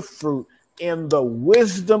of the fruit in the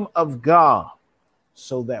wisdom of God,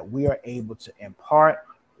 so that we are able to impart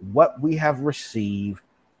what we have received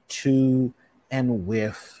to and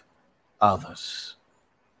with others.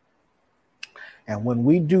 And when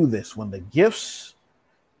we do this, when the gifts,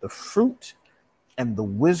 the fruit, and the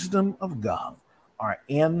wisdom of God are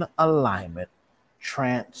in alignment,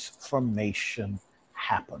 transformation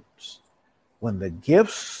happens. When the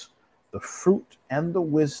gifts, the fruit, and the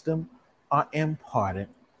wisdom are imparted,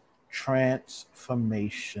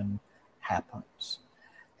 transformation happens.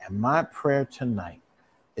 And my prayer tonight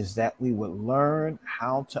is that we would learn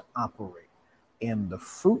how to operate in the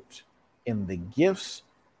fruit, in the gifts,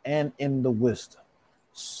 and in the wisdom,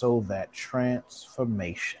 so that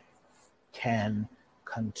transformation can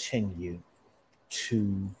continue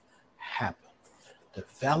to happen.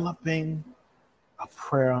 Developing a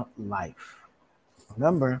prayer life.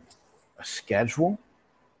 Remember, a schedule,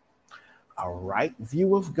 a right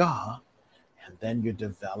view of God, and then you're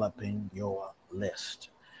developing your list.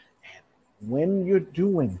 And when you're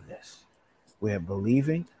doing this, we're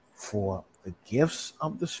believing for the gifts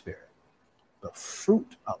of the Spirit, the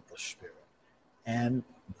fruit of the Spirit, and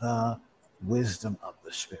the wisdom of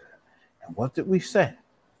the Spirit. And what did we say?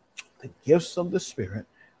 The gifts of the Spirit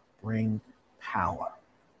bring power.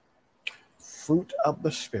 Fruit of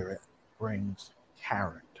the Spirit brings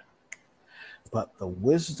character. But the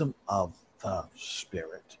wisdom of the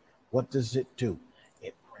Spirit, what does it do?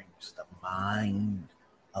 It brings the mind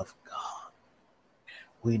of God.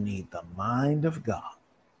 We need the mind of God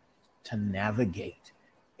to navigate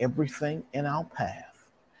everything in our path,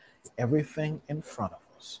 everything in front of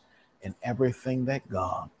us, and everything that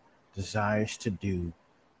God desires to do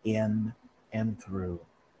in and through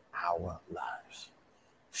our lives.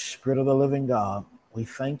 Spirit of the living God, we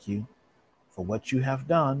thank you for what you have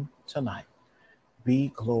done tonight.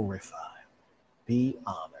 Be glorified, be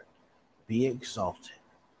honored, be exalted,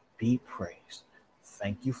 be praised.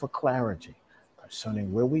 Thank you for clarity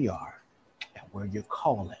concerning where we are and where you're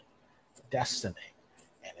calling, destining,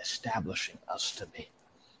 and establishing us to be.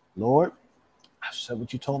 Lord, I've said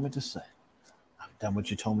what you told me to say. I've done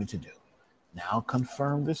what you told me to do. Now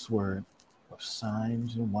confirm this word with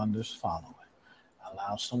signs and wonders following.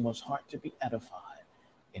 Allow someone's heart to be edified,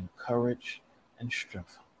 encouraged, and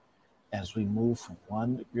strengthened. As we move from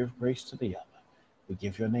one degree of grace to the other, we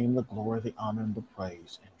give your name the glory, the honor, and the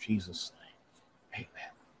praise. In Jesus' name,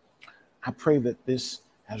 amen. I pray that this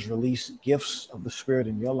has released gifts of the Spirit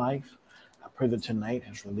in your life. I pray that tonight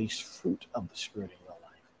has released fruit of the Spirit in your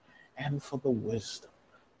life, and for the wisdom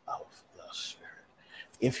of the Spirit.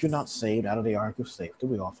 If you're not saved, out of the ark of safety,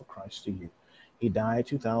 we offer Christ to you. He died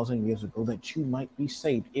 2,000 years ago that you might be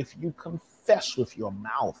saved. If you confess with your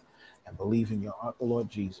mouth and believe in your heart the Lord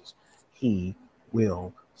Jesus, he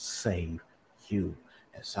will save you.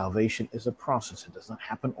 And salvation is a process. It does not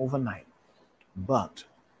happen overnight. But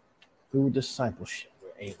through discipleship,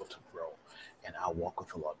 we're able to grow in our walk with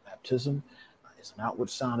the Lord. Baptism is an outward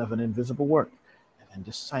sign of an invisible work. And then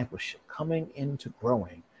discipleship, coming into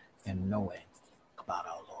growing and knowing about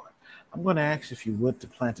our Lord. I'm going to ask if you would to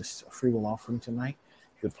plant a free will offering tonight.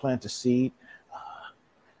 If you would plant a seed,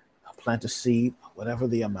 whatever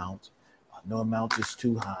the amount. No amount is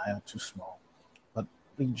too high or too small, but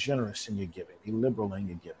be generous in your giving. Be liberal in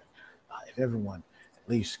your giving. If everyone at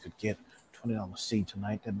least could get $20 seed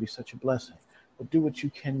tonight, that'd be such a blessing. But do what you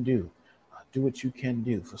can do. Do what you can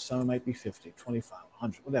do. For some, it might be 50, 25,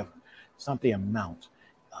 100, whatever. It's not the amount.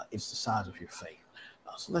 It's the size of your faith.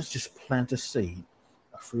 So let's just plant a seed,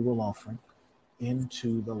 a free will offering,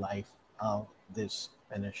 into the life of this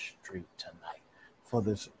ministry tonight for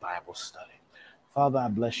this Bible study. Father, I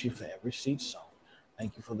bless you for every seed sown.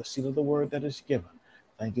 Thank you for the seed of the word that is given.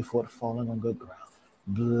 Thank you for it falling on good ground.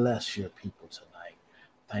 Bless your people tonight.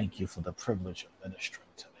 Thank you for the privilege of ministering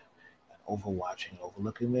to them and overwatching,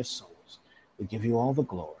 overlooking their souls. We give you all the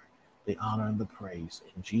glory, the honor, and the praise.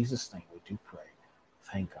 In Jesus' name we do pray.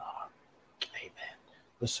 Thank God. Amen.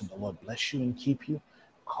 Listen, the Lord bless you and keep you,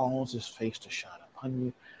 cause his face to shine upon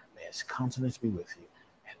you. May his countenance be with you,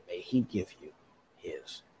 and may he give you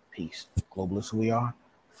his peace. Global is who we are.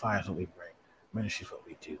 Fire is what we bring. Ministry is what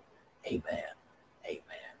we do. Amen.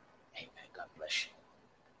 Amen. Amen. God bless you.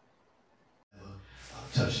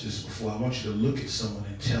 I've touched this before. I want you to look at someone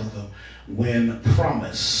and tell them, when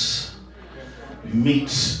promise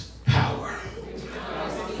meets power.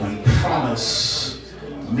 When promise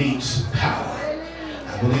meets power.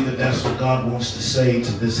 I believe that that's what God wants to say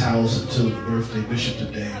to this house until the birthday bishop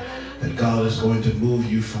today, that God is going to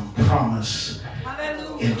move you from promise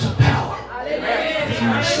into power. If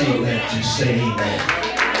you receive that, just say amen.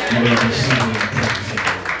 You will receive it.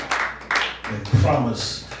 When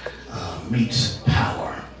promise meets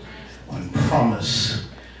power. When promise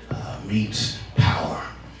meets power.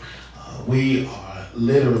 We are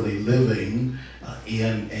literally living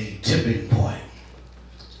in a tipping point.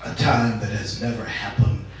 A time that has never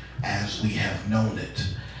happened as we have known it.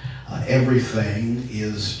 Everything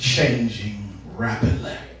is changing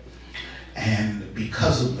rapidly. And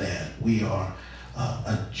because of that, we are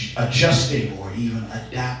adjusting or even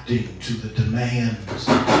adapting to the demands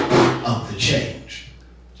of the change.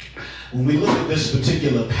 When we look at this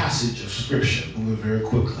particular passage of Scripture, moving very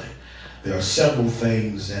quickly, there are several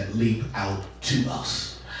things that leap out to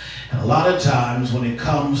us. And a lot of times when it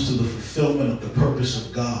comes to the fulfillment of the purpose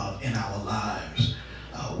of God in our lives,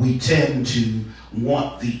 we tend to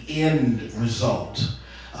want the end result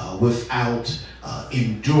without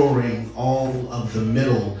enduring all of the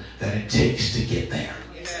middle that it takes to get there.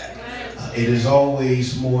 It is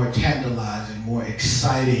always more tantalizing, more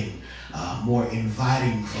exciting, more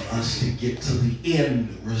inviting for us to get to the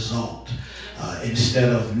end result instead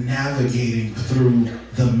of navigating through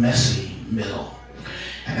the messy middle.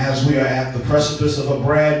 And as we are at the precipice of a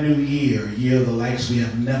brand new year, a year of the likes we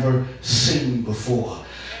have never seen before,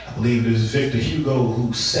 I believe it is Victor Hugo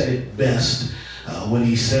who said it best when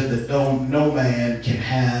he said that though no man can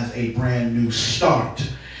have a brand new start,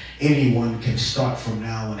 anyone can start from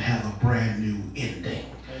now and have a brand new ending.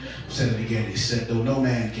 I said it again. He said, though no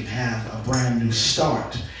man can have a brand new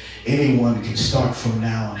start, anyone can start from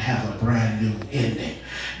now and have a brand new ending.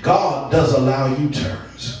 God does allow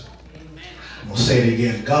U-turns. I'm going to say it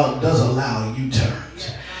again. God does allow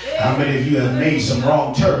U-turns. How many of you have made some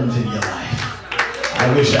wrong turns in your life?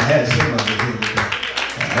 I wish I had somebody here today.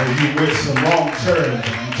 You went some wrong turns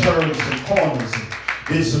and you turned some corners and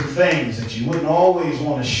did some things that you wouldn't always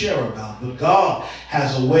want to share about. But God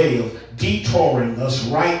has a way of detouring us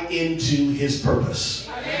right into his purpose,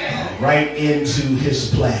 right into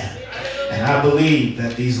his plan. And I believe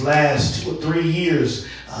that these last 2 or 3 years,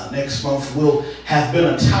 next month, will have been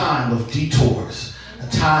a time of detours, a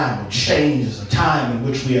time of changes, a time in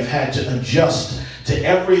which we have had to adjust to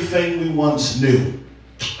everything we once knew.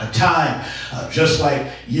 A time, just like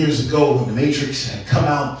years ago when the Matrix had come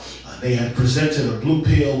out, they had presented a blue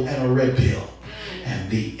pill and a red pill. And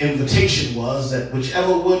the invitation was that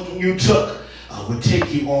whichever one you took would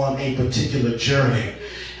take you on a particular journey.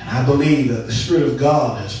 And I believe that the Spirit of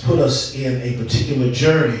God has put us in a particular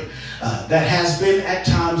journey that has been at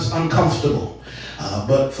times uncomfortable.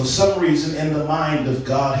 But for some reason in the mind of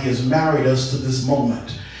God, he has married us to this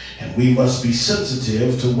moment. And we must be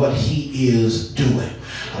sensitive to what he is doing.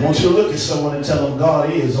 I want you to look at someone and tell them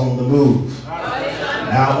God is on the move.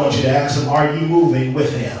 Now I want you to ask them, are you moving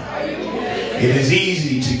with him? It is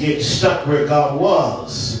easy to get stuck where God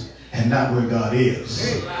was and not where God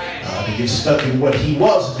is. To get stuck in what he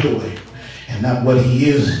was doing and not what he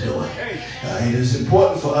is doing. It is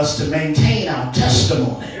important for us to maintain our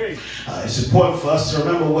testimony. It's important for us to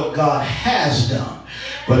remember what God has done.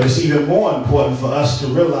 But it's even more important for us to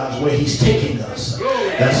realize where he's taking us.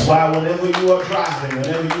 That's why whenever you are driving,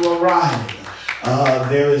 whenever you are riding,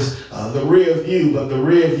 there is the rear view, but the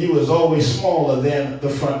rear view is always smaller than the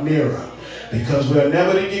front mirror. Because we are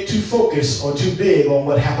never to get too focused or too big on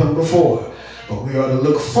what happened before. But we are to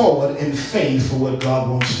look forward in faith for what God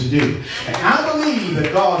wants to do. And I believe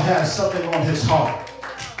that God has something on his heart.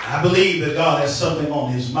 I believe that God has something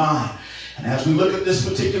on his mind. And as we look at this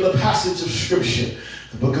particular passage of Scripture,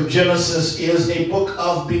 the book of Genesis is a book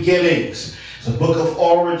of beginnings. It's a book of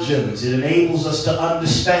origins. It enables us to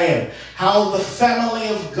understand how the family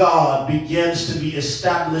of God begins to be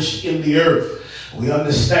established in the earth. We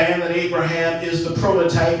understand that Abraham is the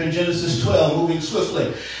prototype in Genesis 12, moving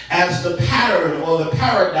swiftly, as the pattern or the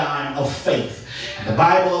paradigm of faith. And the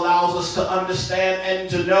Bible allows us to understand and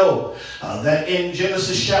to know that in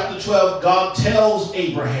Genesis chapter 12, God tells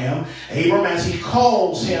Abram as he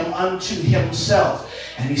calls him unto himself.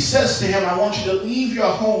 And he says to him, I want you to leave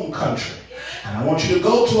your home country. And I want you to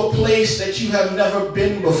go to a place that you have never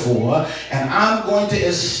been before, and I'm going to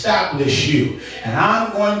establish you, and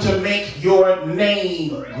I'm going to make your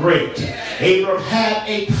name great. Abram had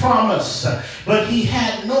a promise, but he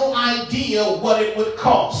had no idea what it would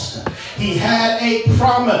cost. He had a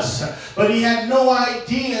promise, but he had no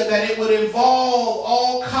idea that it would involve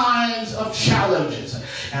all kinds of challenges.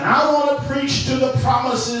 And I want to preach to the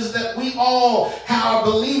promises that we all are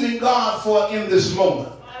believing God for in this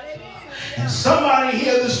moment. And somebody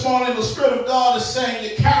here this morning, the Spirit of God is saying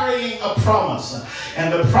you're carrying a promise.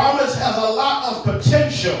 And the promise has a lot of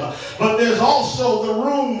potential, but there's also the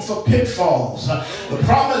room for pitfalls. The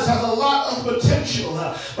promise has a lot of potential,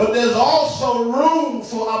 but there's also room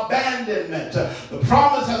for abandonment. The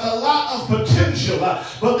promise has a lot of potential,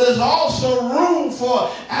 but there's also room for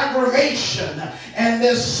aggravation. And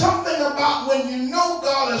there's something about when you know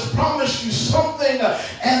God has promised you something,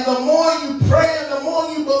 and the more you pray and the more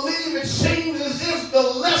you believe, it seems as if the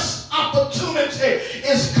less opportunity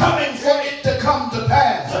is coming for it to come to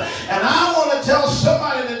pass. And I want to tell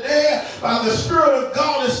somebody today, by the Spirit of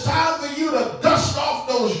God, it's time for you to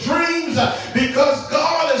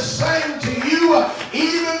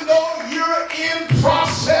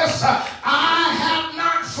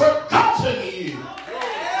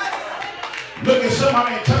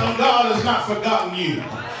you.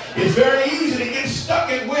 It's very easy to get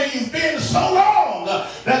stuck in where you've been so long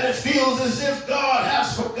that it feels as if God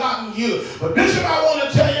has forgotten you. But Bishop, I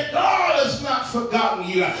want to tell you, God has not forgotten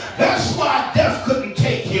you. That's why death couldn't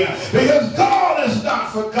take you, because God has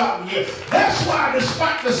not forgotten you. That's why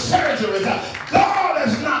despite the surgeries, God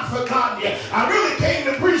has not forgotten you. I really came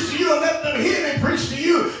to preach to you and let them hear me preach to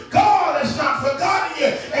you. God has not forgotten you,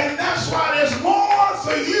 and that's why there's more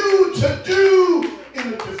for you to do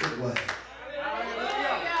in a different way.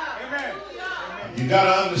 You got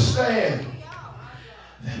to understand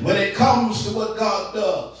that when it comes to what God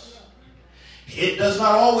does, it does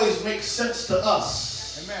not always make sense to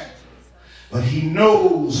us. Amen. But he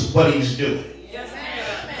knows what he's doing. Yes,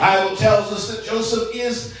 the Bible tells us that Joseph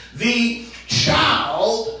is the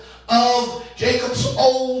child of Jacob's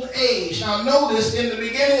old age. Now notice in the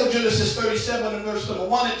beginning of Genesis 37 and verse number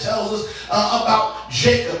 1, it tells us about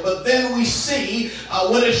Jacob. But then we see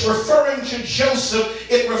when it's referring to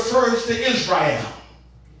Joseph, it refers to Israel.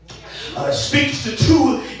 It speaks to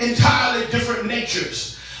two entirely different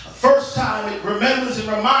natures. First time it remembers and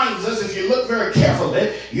reminds us, if you look very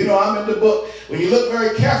carefully, you know I'm in the book, when you look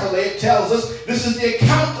very carefully, it tells us this is the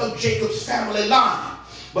account of Jacob's family line.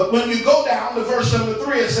 But when you go down to verse number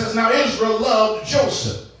 3, it says, now Israel loved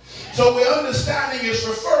Joseph. So we're understanding it's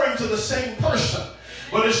referring to the same person,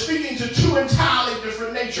 but it's speaking to two entirely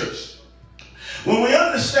different natures. When we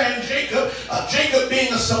understand Jacob, Jacob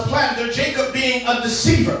being a supplanter, Jacob being a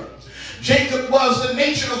deceiver. Jacob was the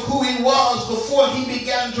nature of who he was before he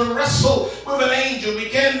began to wrestle with an angel,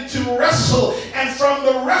 began to wrestle. And from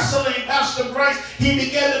the wrestling, Pastor Bryce, he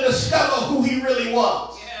began to discover who he really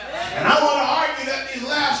was. And I want to argue that these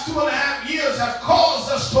last 2.5 years have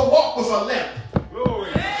caused us to walk with a limp.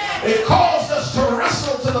 It caused us to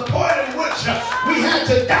wrestle to the point in which we had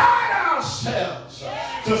to die to ourselves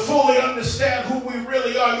to fully understand who we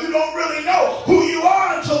really are. You don't really know who you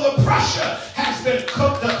are until the pressure has been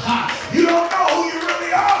cooked up high. You don't know who you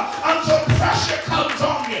really are until pressure comes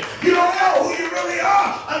on you. You don't know who you really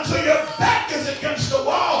are until your back is against the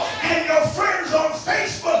wall and your friends on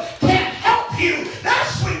Facebook can't help you.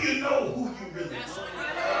 That's when you know who you really are.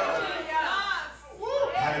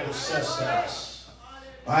 Bible says to us.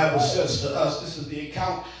 Bible says to us, this is the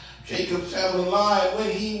account Jacob's family line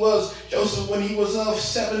Joseph when he was of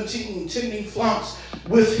 17, tending flocks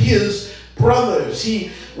with his brothers.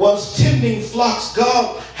 He was tending flocks.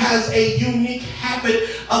 God has a unique habit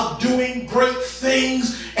of doing great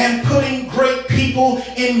things and putting great people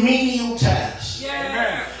in menial tasks.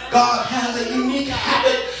 Yeah. God has a unique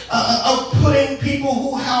habit of putting people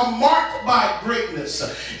who are marked by greatness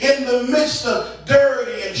in the midst of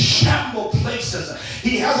dirty and shamble places.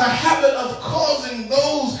 He has a habit of causing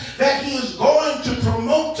those that he is going to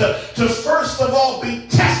promote to first of all be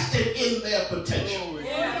tested in their potential.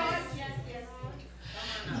 Yes.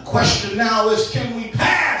 The question now is, can we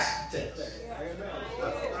pass the test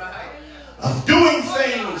of doing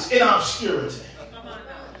things in obscurity,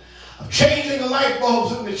 of changing the light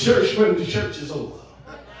bulbs in the church when the church is over,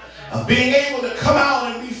 of being able to come out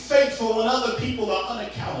and be faithful when other people are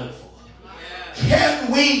unaccounted for?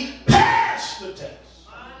 Can we pass the test?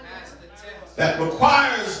 That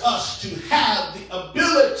requires us to have the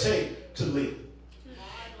ability to live.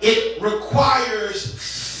 It requires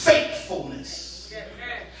faithfulness.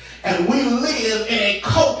 And we live in a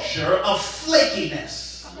culture of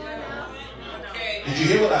flakiness. Did you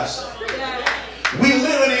hear what I said? We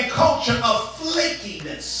live in a culture of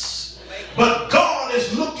flakiness. But God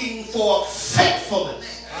is looking for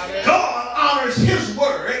faithfulness. God honors his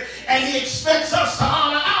word, and he expects us to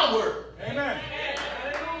honor our word. Amen.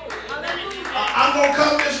 I'm going to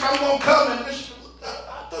come, Bishop. I'm going to come. And Bishop, I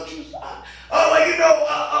thought you,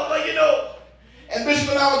 you know. And Bishop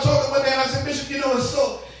and I were talking one day, and I said, Bishop,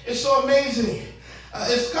 it's so amazing.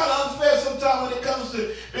 It's kind of unfair sometimes when it comes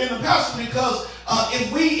to being a pastor, because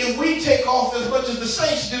if we take off as much as the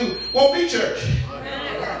saints do, won't be church.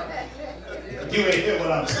 You ain't hear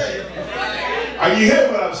what I'm saying. Are you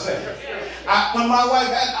hearing what I'm saying? When my wife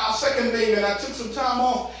had our second baby, and I took some time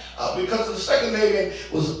off because of the second baby,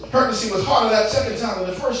 pregnancy was harder that second time than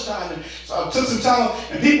the first time. And so I took some time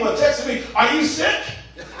off, and people were texting me, "Are you sick?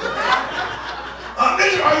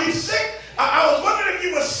 Bishop, are you sick? I was wondering if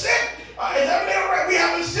you were sick. Is everything all right? We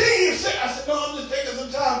haven't seen you sick." I said, "No, I'm just taking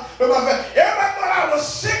some time with my family." Everybody thought I was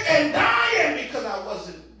sick and dying because I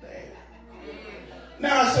wasn't there.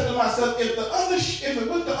 Now I said to myself, if it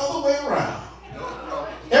went the other way around,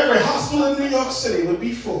 every hospital in New York City would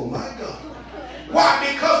be full. My God. Why?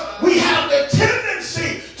 Because we have the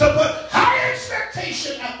tendency to put high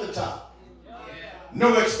expectation at the top,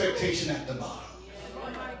 no expectation at the bottom.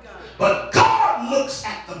 But God looks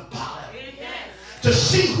at the bottom. to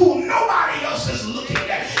see who nobody else is looking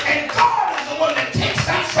at. And God is the one that takes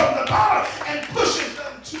that from the bottom and pushes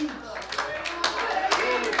them to the.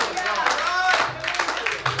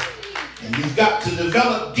 And you've got to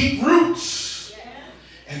develop deep roots.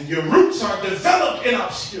 And your roots are developed in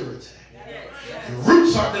obscurity. Your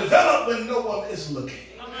roots are developed when no one is looking.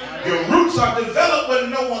 Your roots are developed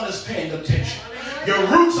when no one is paying attention. Your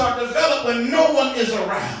roots are developed when no one is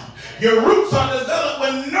around. Your roots are developed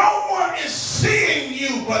when no one is seeing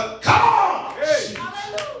you, but God sees you.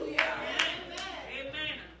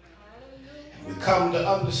 And we come to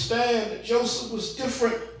understand that Joseph was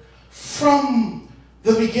different from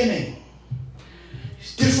the beginning.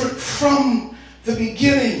 He's different from the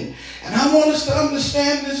beginning. And I want us to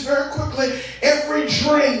understand this very quickly. Every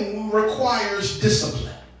dream requires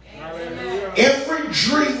discipline. Every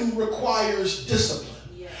dream requires discipline.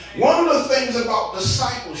 One of the things about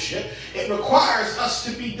discipleship, it requires us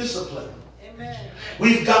to be disciplined.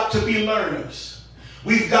 We've got to be learners.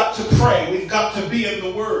 We've got to pray. We've got to be in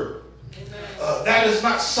the Word. That is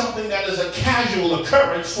not something that is a casual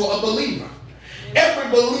occurrence for a believer.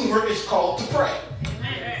 Every believer is called to pray.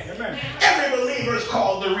 Every believer is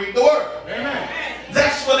called to read the Word.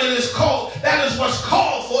 That's what it is called. That is what's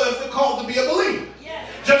called for if we're called to be a believer.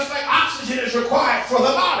 Just like oxygen is required for the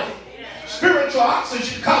body. Spiritual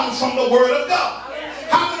oxygen comes from the Word of God.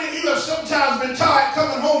 How many of you have sometimes been tired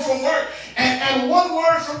coming home from work and one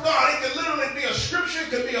word from God, it can literally be a scripture, it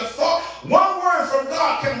could be a thought. One word from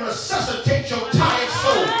God can resuscitate your tired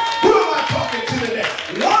soul. Who am I talking to today?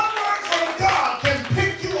 One word from God can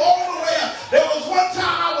pick you all the way up. There was one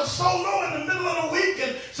time I was so low in the middle of the week,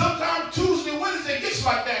 and sometimes Tuesday, Wednesday gets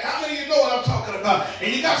like that. How many of you know what I'm talking about?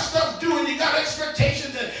 And you got stuff doing, you got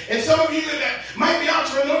expectations, and some of you that might be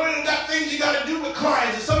entrepreneurial, you got things you got to do with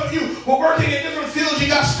clients, and some of you who are working in different fields, you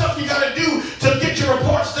got stuff you got to do to get your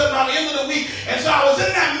reports done by the end of the week. And so I was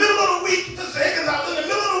in that middle of the week, Sister Higgins, I was in the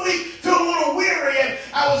middle of the week, feeling a little weary, and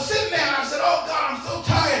I was sitting there and I said, oh God, I'm so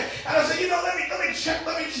tired. And I said, you know, let me check,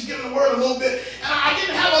 let me just get in the Word a little bit. And I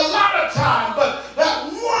didn't have a lot of time, but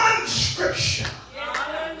that one scripture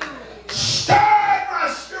stirred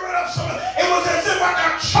my spirit up so much. It was as if I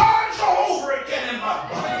got charged all over again in my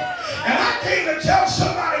body. And I came to tell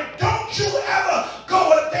somebody, don't you ever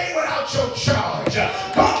go a day without your charge.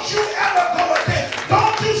 Don't you ever go a day.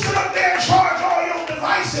 Don't you sit up there and charge all your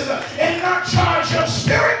devices and not charge your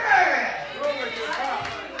spirit, man.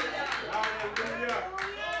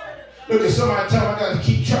 Look at somebody, tell them I got to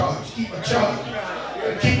keep charge. Keep my charge.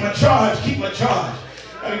 Keep my charge. Keep my charge.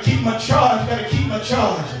 Got to keep my charge. Got to keep my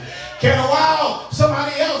charge. Can't allow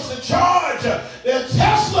somebody else to charge their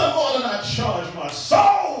Tesla more than I charge my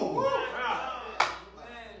soul.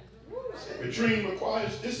 Every dream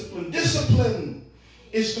requires discipline. Discipline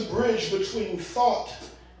is the bridge between thought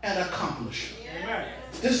and accomplishment.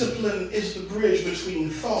 Discipline is the bridge between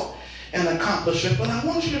thought and accomplishment. But I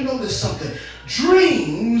want you to notice something.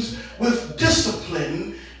 Dreams with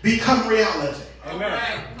discipline become reality.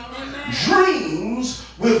 Amen. Dreams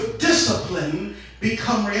with discipline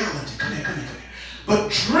become reality. Come here.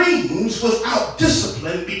 But dreams without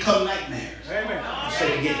discipline become nightmares. Amen. I'll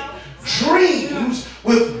say it again. Dreams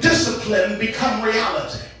with discipline become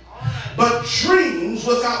reality. But dreams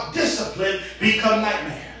without discipline become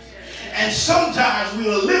nightmares. And sometimes we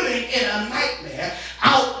are living in a nightmare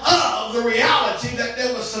out of the reality that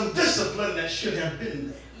there was some discipline that should have been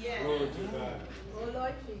there. Yeah.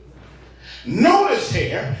 Notice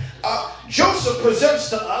here, Joseph presents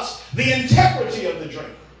to us the integrity of the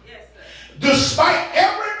dream. Yes, despite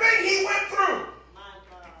everything he went through,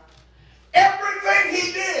 everything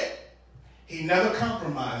he did, he never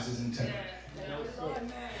compromised his integrity.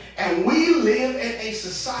 And we live in a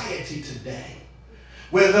society today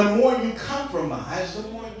where the more you compromise, the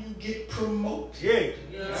more you get promoted.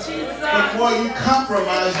 The more you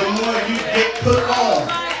compromise, the more you get put on.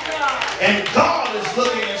 And God is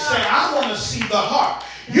looking and saying, I want to see the heart.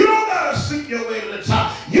 You don't got to sleep your way to the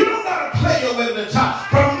top. You don't got to play your way to the top.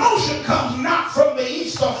 Promotion comes not from the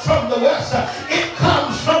east or from the west. It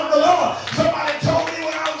comes from the Lord. Somebody told me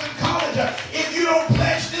when I was in college, if you don't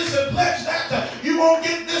pledge this and pledge that, you won't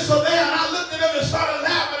get this or that. And I looked at them and started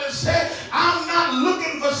laughing and said, I'm not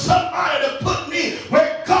looking for somebody to put me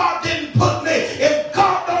where God didn't put me. If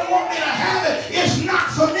God don't want me to have it, it's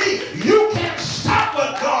not for me. You can't stop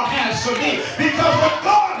what God has for me, because what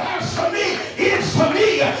God has for me is for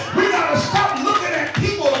me. We got to stop looking at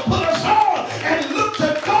people to put us on and look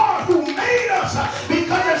to God who made us,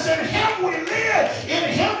 because it's in Him we live,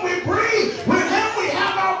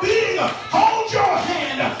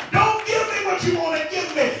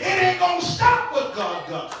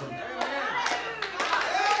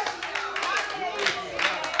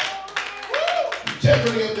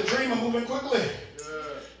 integrity of the dreamer. Moving quickly.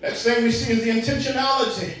 Next thing we see is the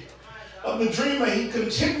intentionality of the dreamer. He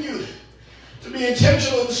continued to be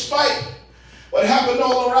intentional despite what happened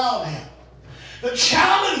all around him. The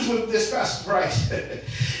challenge with this, Pastor Bryce,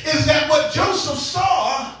 is that what Joseph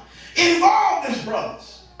saw involved his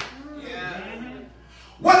brothers.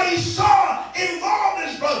 What he saw involved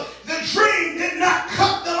his brothers. The dream did not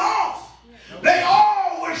cut them off. They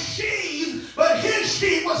all were sheaves, but his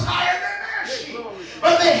sheep was higher than their sheep.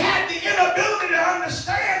 But they had the inability to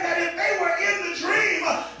understand that if they were in the dream,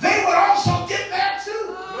 they would also get there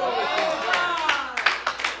too.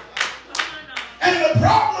 And the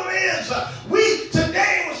problem is, we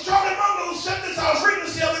today, was Charlie Munger who said this, I was reading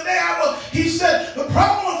this the other day, he said, the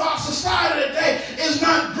problem with our society today is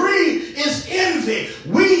not greed, it's envy.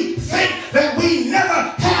 We think that we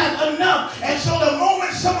never have enough. And so the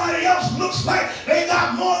moment somebody else looks like they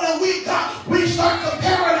got more than we got, we start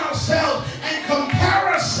comparing ourselves. And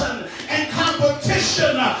comparison and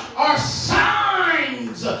competition are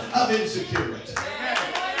signs of insecurity.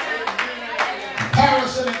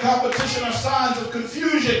 Comparison and competition are signs of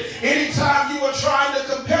confusion. Anytime you are trying to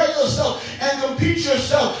compare yourself and compete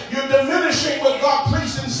yourself, you're diminishing what God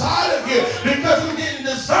placed inside of you, because He didn't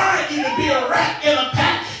design you to be a rat in a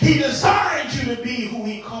pack. He designed you to be who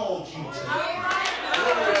He called you to be.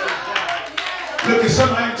 Look at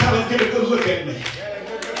somebody and tell them, get a good look at me.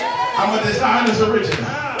 I'm a designer's original.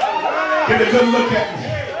 Get a good look at me.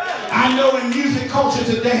 I know in music culture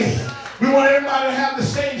today, we want everybody to have the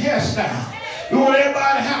same hairstyle. We want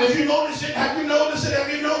everybody to have, if you notice it, have you noticed it? Have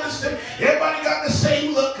you noticed it? Everybody got the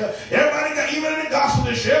same look. Everybody got, even in the gospel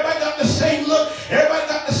issue, everybody got the same look. Everybody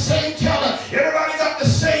got the same color. Everybody got the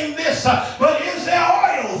same this. But is there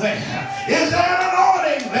oil there? Is there an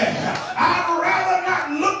anointing there? I'd rather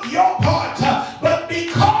not look your part, but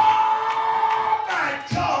because my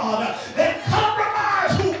God, then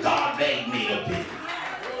compromise who God made me to be.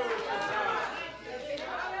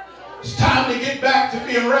 It's time to get back to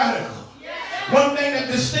being radical. One thing that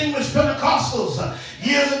distinguished Pentecostals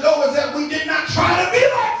years ago is that we did not try to be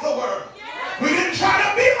like the world. We didn't try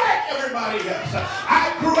to be like everybody else.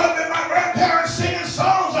 I grew up in my grandparents singing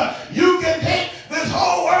songs. You can take this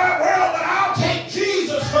whole wide world, but I'll take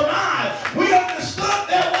Jesus for mine. We understood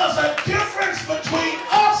there was a difference between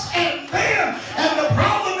us and them. And the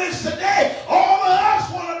problem is today, all of us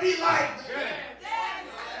want to be like them.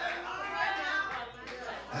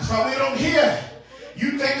 That's why we don't hear.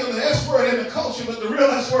 You think of the S word in the culture, but the real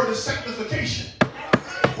S word is sanctification.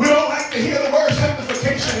 We don't like to hear the word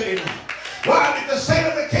sanctification anymore. Why? Because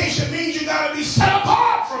sanctification means you got to be set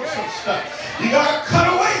apart from some stuff. You got to cut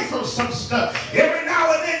away from some stuff. Every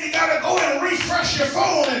now and then you got to go and refresh your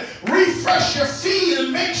phone and refresh your feed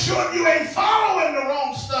and make sure you ain't following the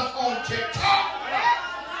wrong stuff on TikTok.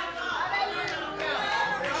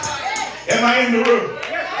 Am I in the room?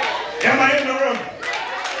 Am I in the room?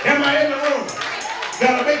 Am I in the room?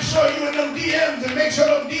 Got to make sure you in them DMs and make sure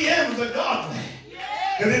them DMs are godly.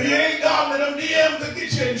 Because if you ain't godly, them DMs will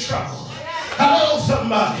get you in trouble. Hello,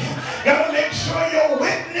 somebody. Got to make sure your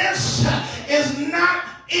witness is not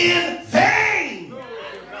in vain.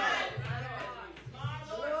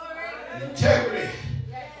 Integrity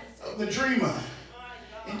of the dreamer.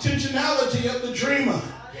 Intentionality of the dreamer.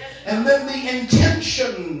 And then the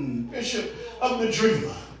intention, Bishop, of the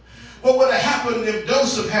dreamer. What would have happened if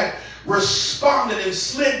Joseph had responded and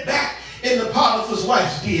slid back into Potiphar's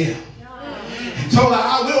wife's DM and told her,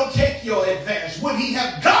 I will take your advantage? Would he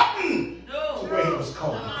have gotten to where he was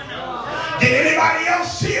called? Did anybody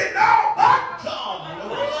else see it? No, but God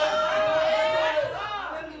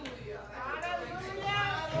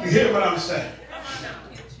knows. You hear what I'm saying?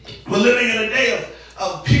 We're living in a day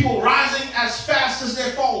of people rising as fast as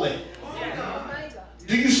they're falling.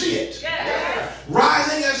 Do you see it?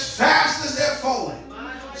 Rising as fast as they're falling.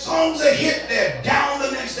 Songs are hit, they're down the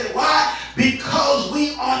next day. Why? Because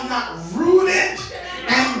we are not rooted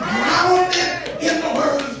and grounded in the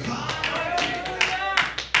Word of God.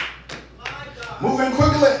 Moving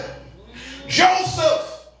quickly.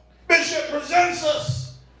 Joseph, Bishop, presents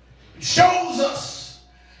us, shows us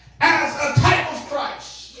as a type of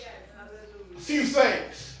Christ. A few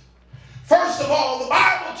things. First of all, the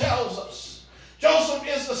Bible tells us Joseph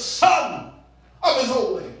is the son of his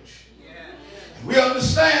old age. We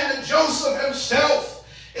understand that Joseph himself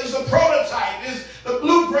is the prototype, is the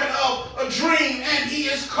blueprint of a dream, and he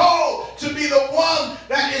is called to be the one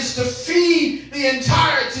that is to feed the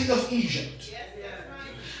entirety of Egypt.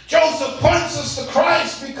 Joseph points us to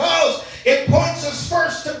Christ because it points us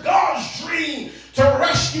first to God's dream to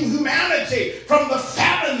rescue humanity from the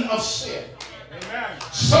famine of sin. Amen.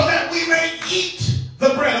 So that we may eat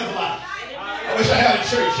the bread of life. wish I had a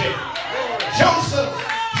church here. Joseph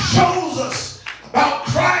shows us about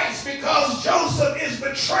Christ because Joseph is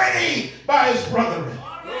betrayed by his brethren.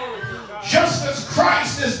 Just as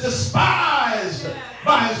Christ is despised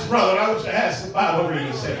by his brother. I wish I had some Bible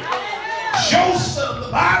readers here. Joseph,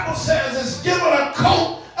 the Bible says, is given a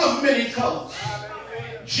coat of many colors.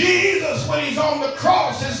 Jesus, when he's on the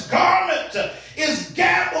cross, his garment is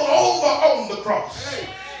gambled over on the cross.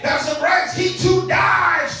 Pastor Braggs, he too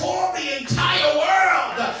dies for the entire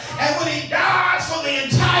world. And when he dies for the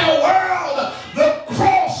entire world, the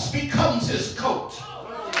cross becomes his coat.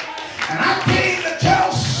 And I came to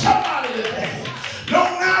tell somebody today, no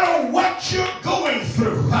matter what you're going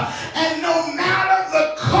through, and no matter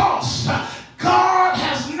the cost, God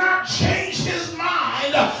has not changed his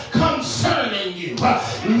mind concerning you.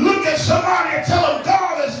 Look at somebody and tell them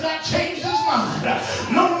God has not changed his mind.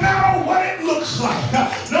 No matter what it looks like,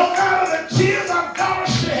 no matter the tears I've got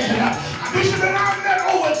to shed. Bishop and I met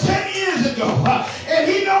over 10 years ago, and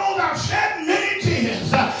he knows I've shed many tears,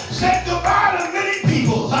 said goodbye to many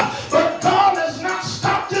people, but God has not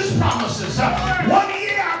stopped his promises. 1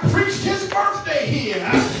 year I preached his birthday here,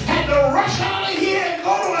 had to rush out of here and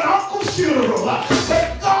go to an uncle's funeral,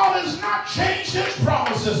 but God has not changed his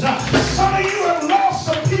promises. Some of you have lost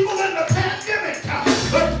some people in the pandemic,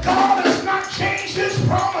 but God has not changed his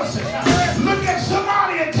promises. Look at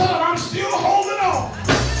somebody and tell them, I'm still holding on.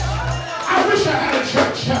 I wish I had a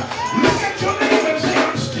church. Look at your neighbor and say,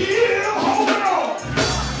 I'm still holding on.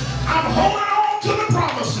 I'm holding on to the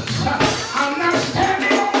promises. I'm not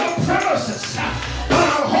standing on the premises, but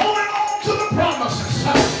I'm holding on to the promises.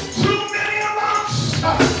 Too many of us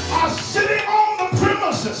are sitting on the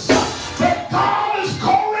premises, but God is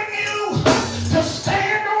calling you to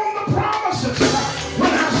stand on the promises.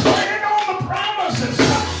 When I stand on the promises,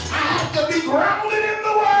 I have to be grounded in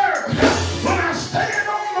the word. When I stand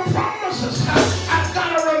on the promises, I've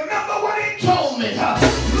got to remember what he told me.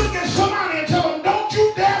 Look at somebody and tell them, don't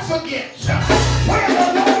you dare forget where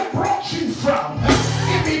the Lord brought you from.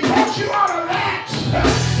 If he brought you out of that,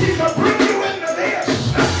 he can bring you into this.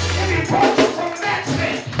 If he brought you from that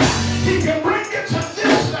thing, he can bring you to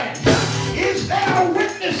this thing. Is there a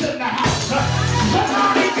witness in the house?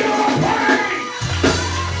 Somebody give him a praise.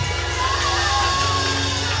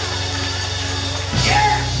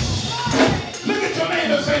 Yes. Look at your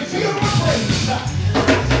neighbor and say, feel my praise.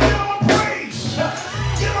 Give him a praise.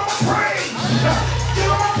 Give him a praise.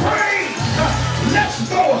 Give him a praise. Let's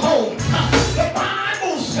go home. The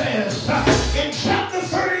Bible says in chapter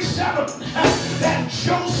 37 that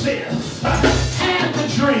Joseph had the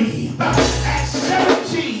dream at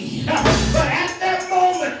 17. But at that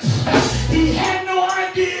moment, he had no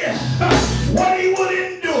idea what he would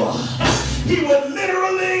endure. He would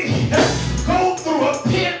literally go through a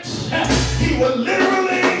pit. He would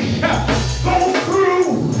literally go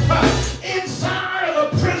through inside of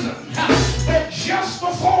a prison. But just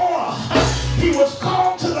before he was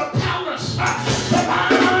called to the palace, the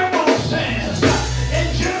Bible says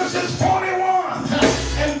in Genesis 41,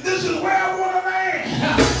 and this is where I want to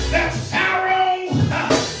land, that Pharaoh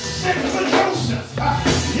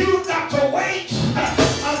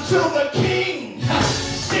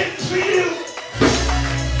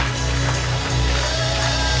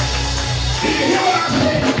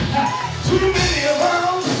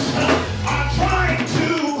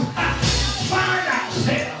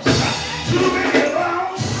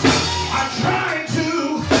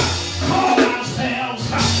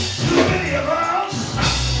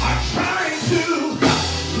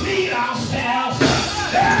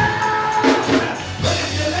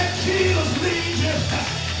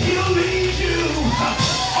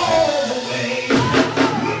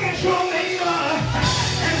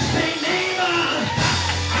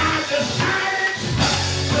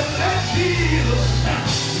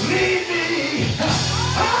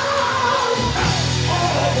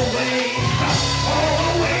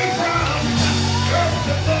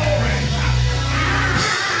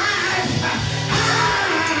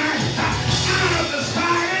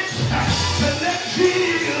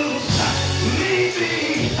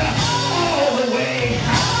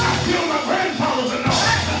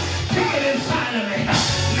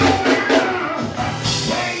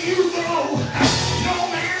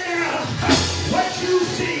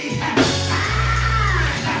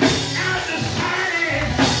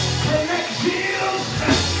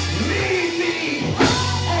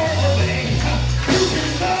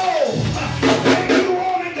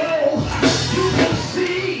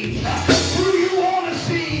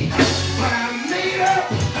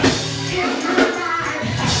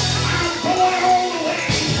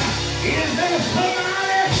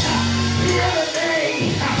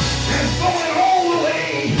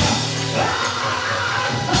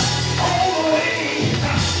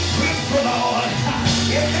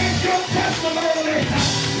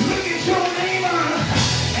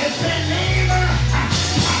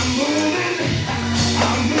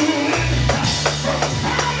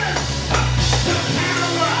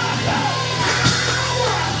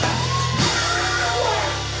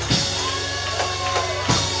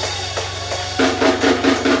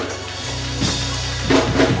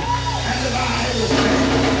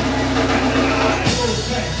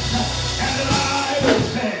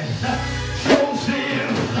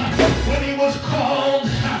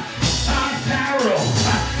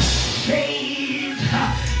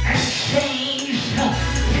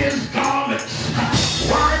his garments.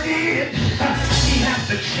 Why did he have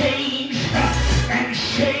to change and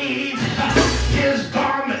shave his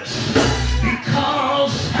garments?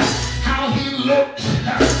 Because how he looked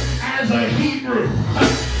as a Hebrew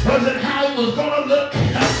wasn't how he was going to look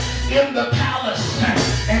in the palace.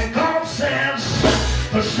 And God says,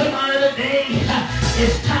 for somebody today,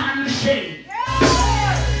 it's time to shave.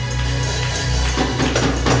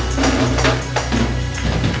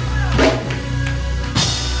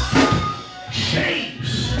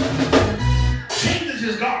 Changes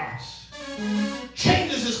his garments,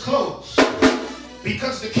 changes his clothes,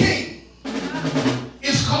 because the king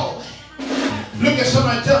is calling. Look at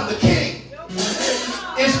somebody and tell him the king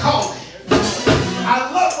is calling.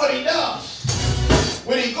 I love what he does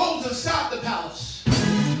when he goes inside the palace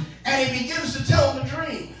and he begins to tell him a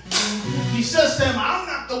dream. He says to him, I'm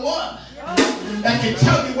not the one that can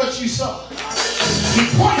tell you what you saw. He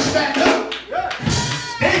points back up.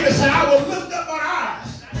 David said, I will lift up my eyes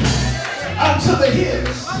unto the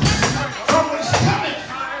hills, from which cometh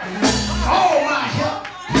all my help.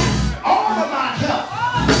 All of my help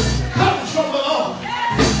comes from the Lord,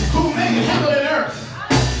 who made heaven and earth.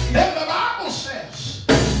 Then the Bible says,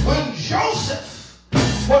 when Joseph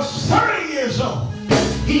was 30 years old,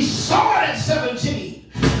 he saw it at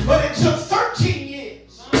 17, but it took 13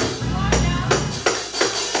 years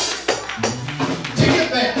to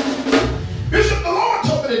get there. Bishop, the Lord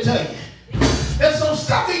told me to tell you that some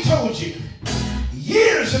stuff he told you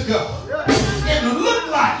years ago, it looked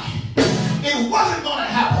like it wasn't going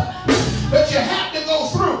to happen, but you had to go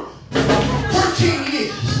through 13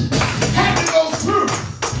 years, had to go through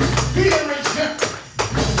being rejected,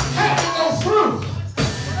 had to go through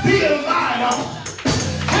being lied on,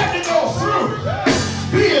 had to go through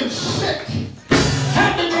being sick,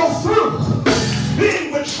 had to go through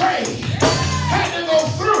being betrayed, had to go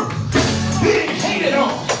through being hated on,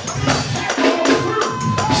 had to go through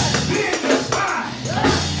being despised,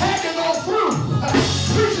 had to go through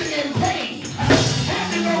preaching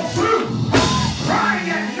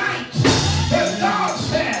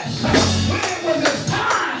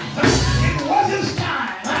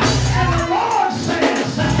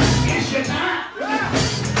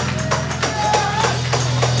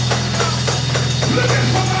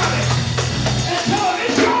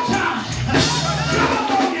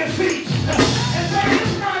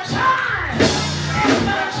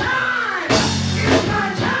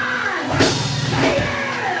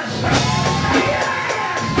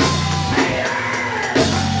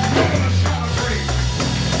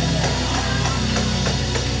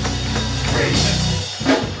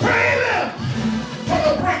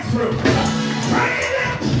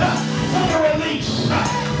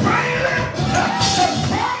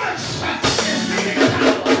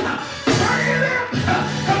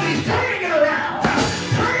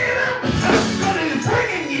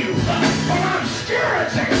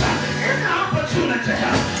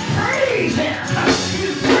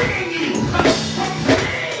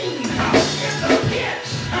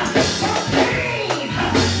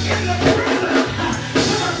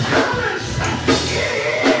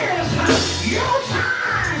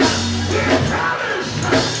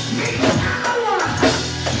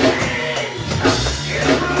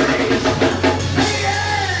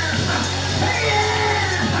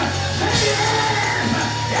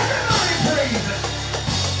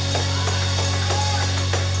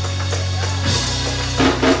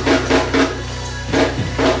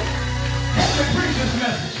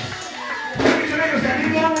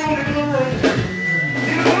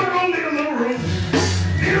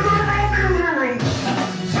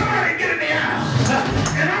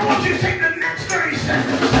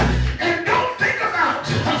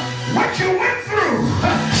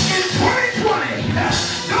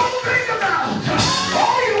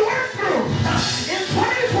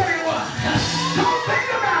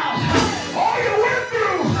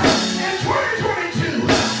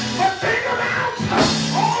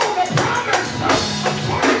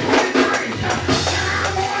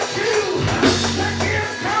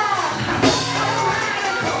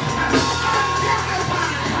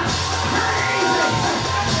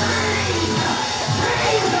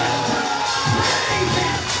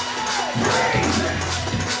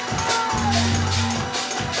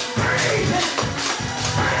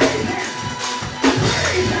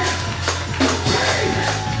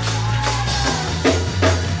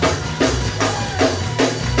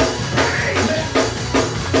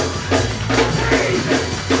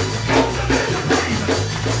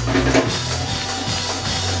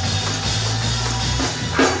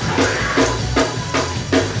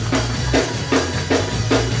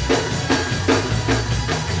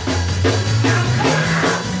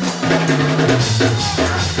Amen.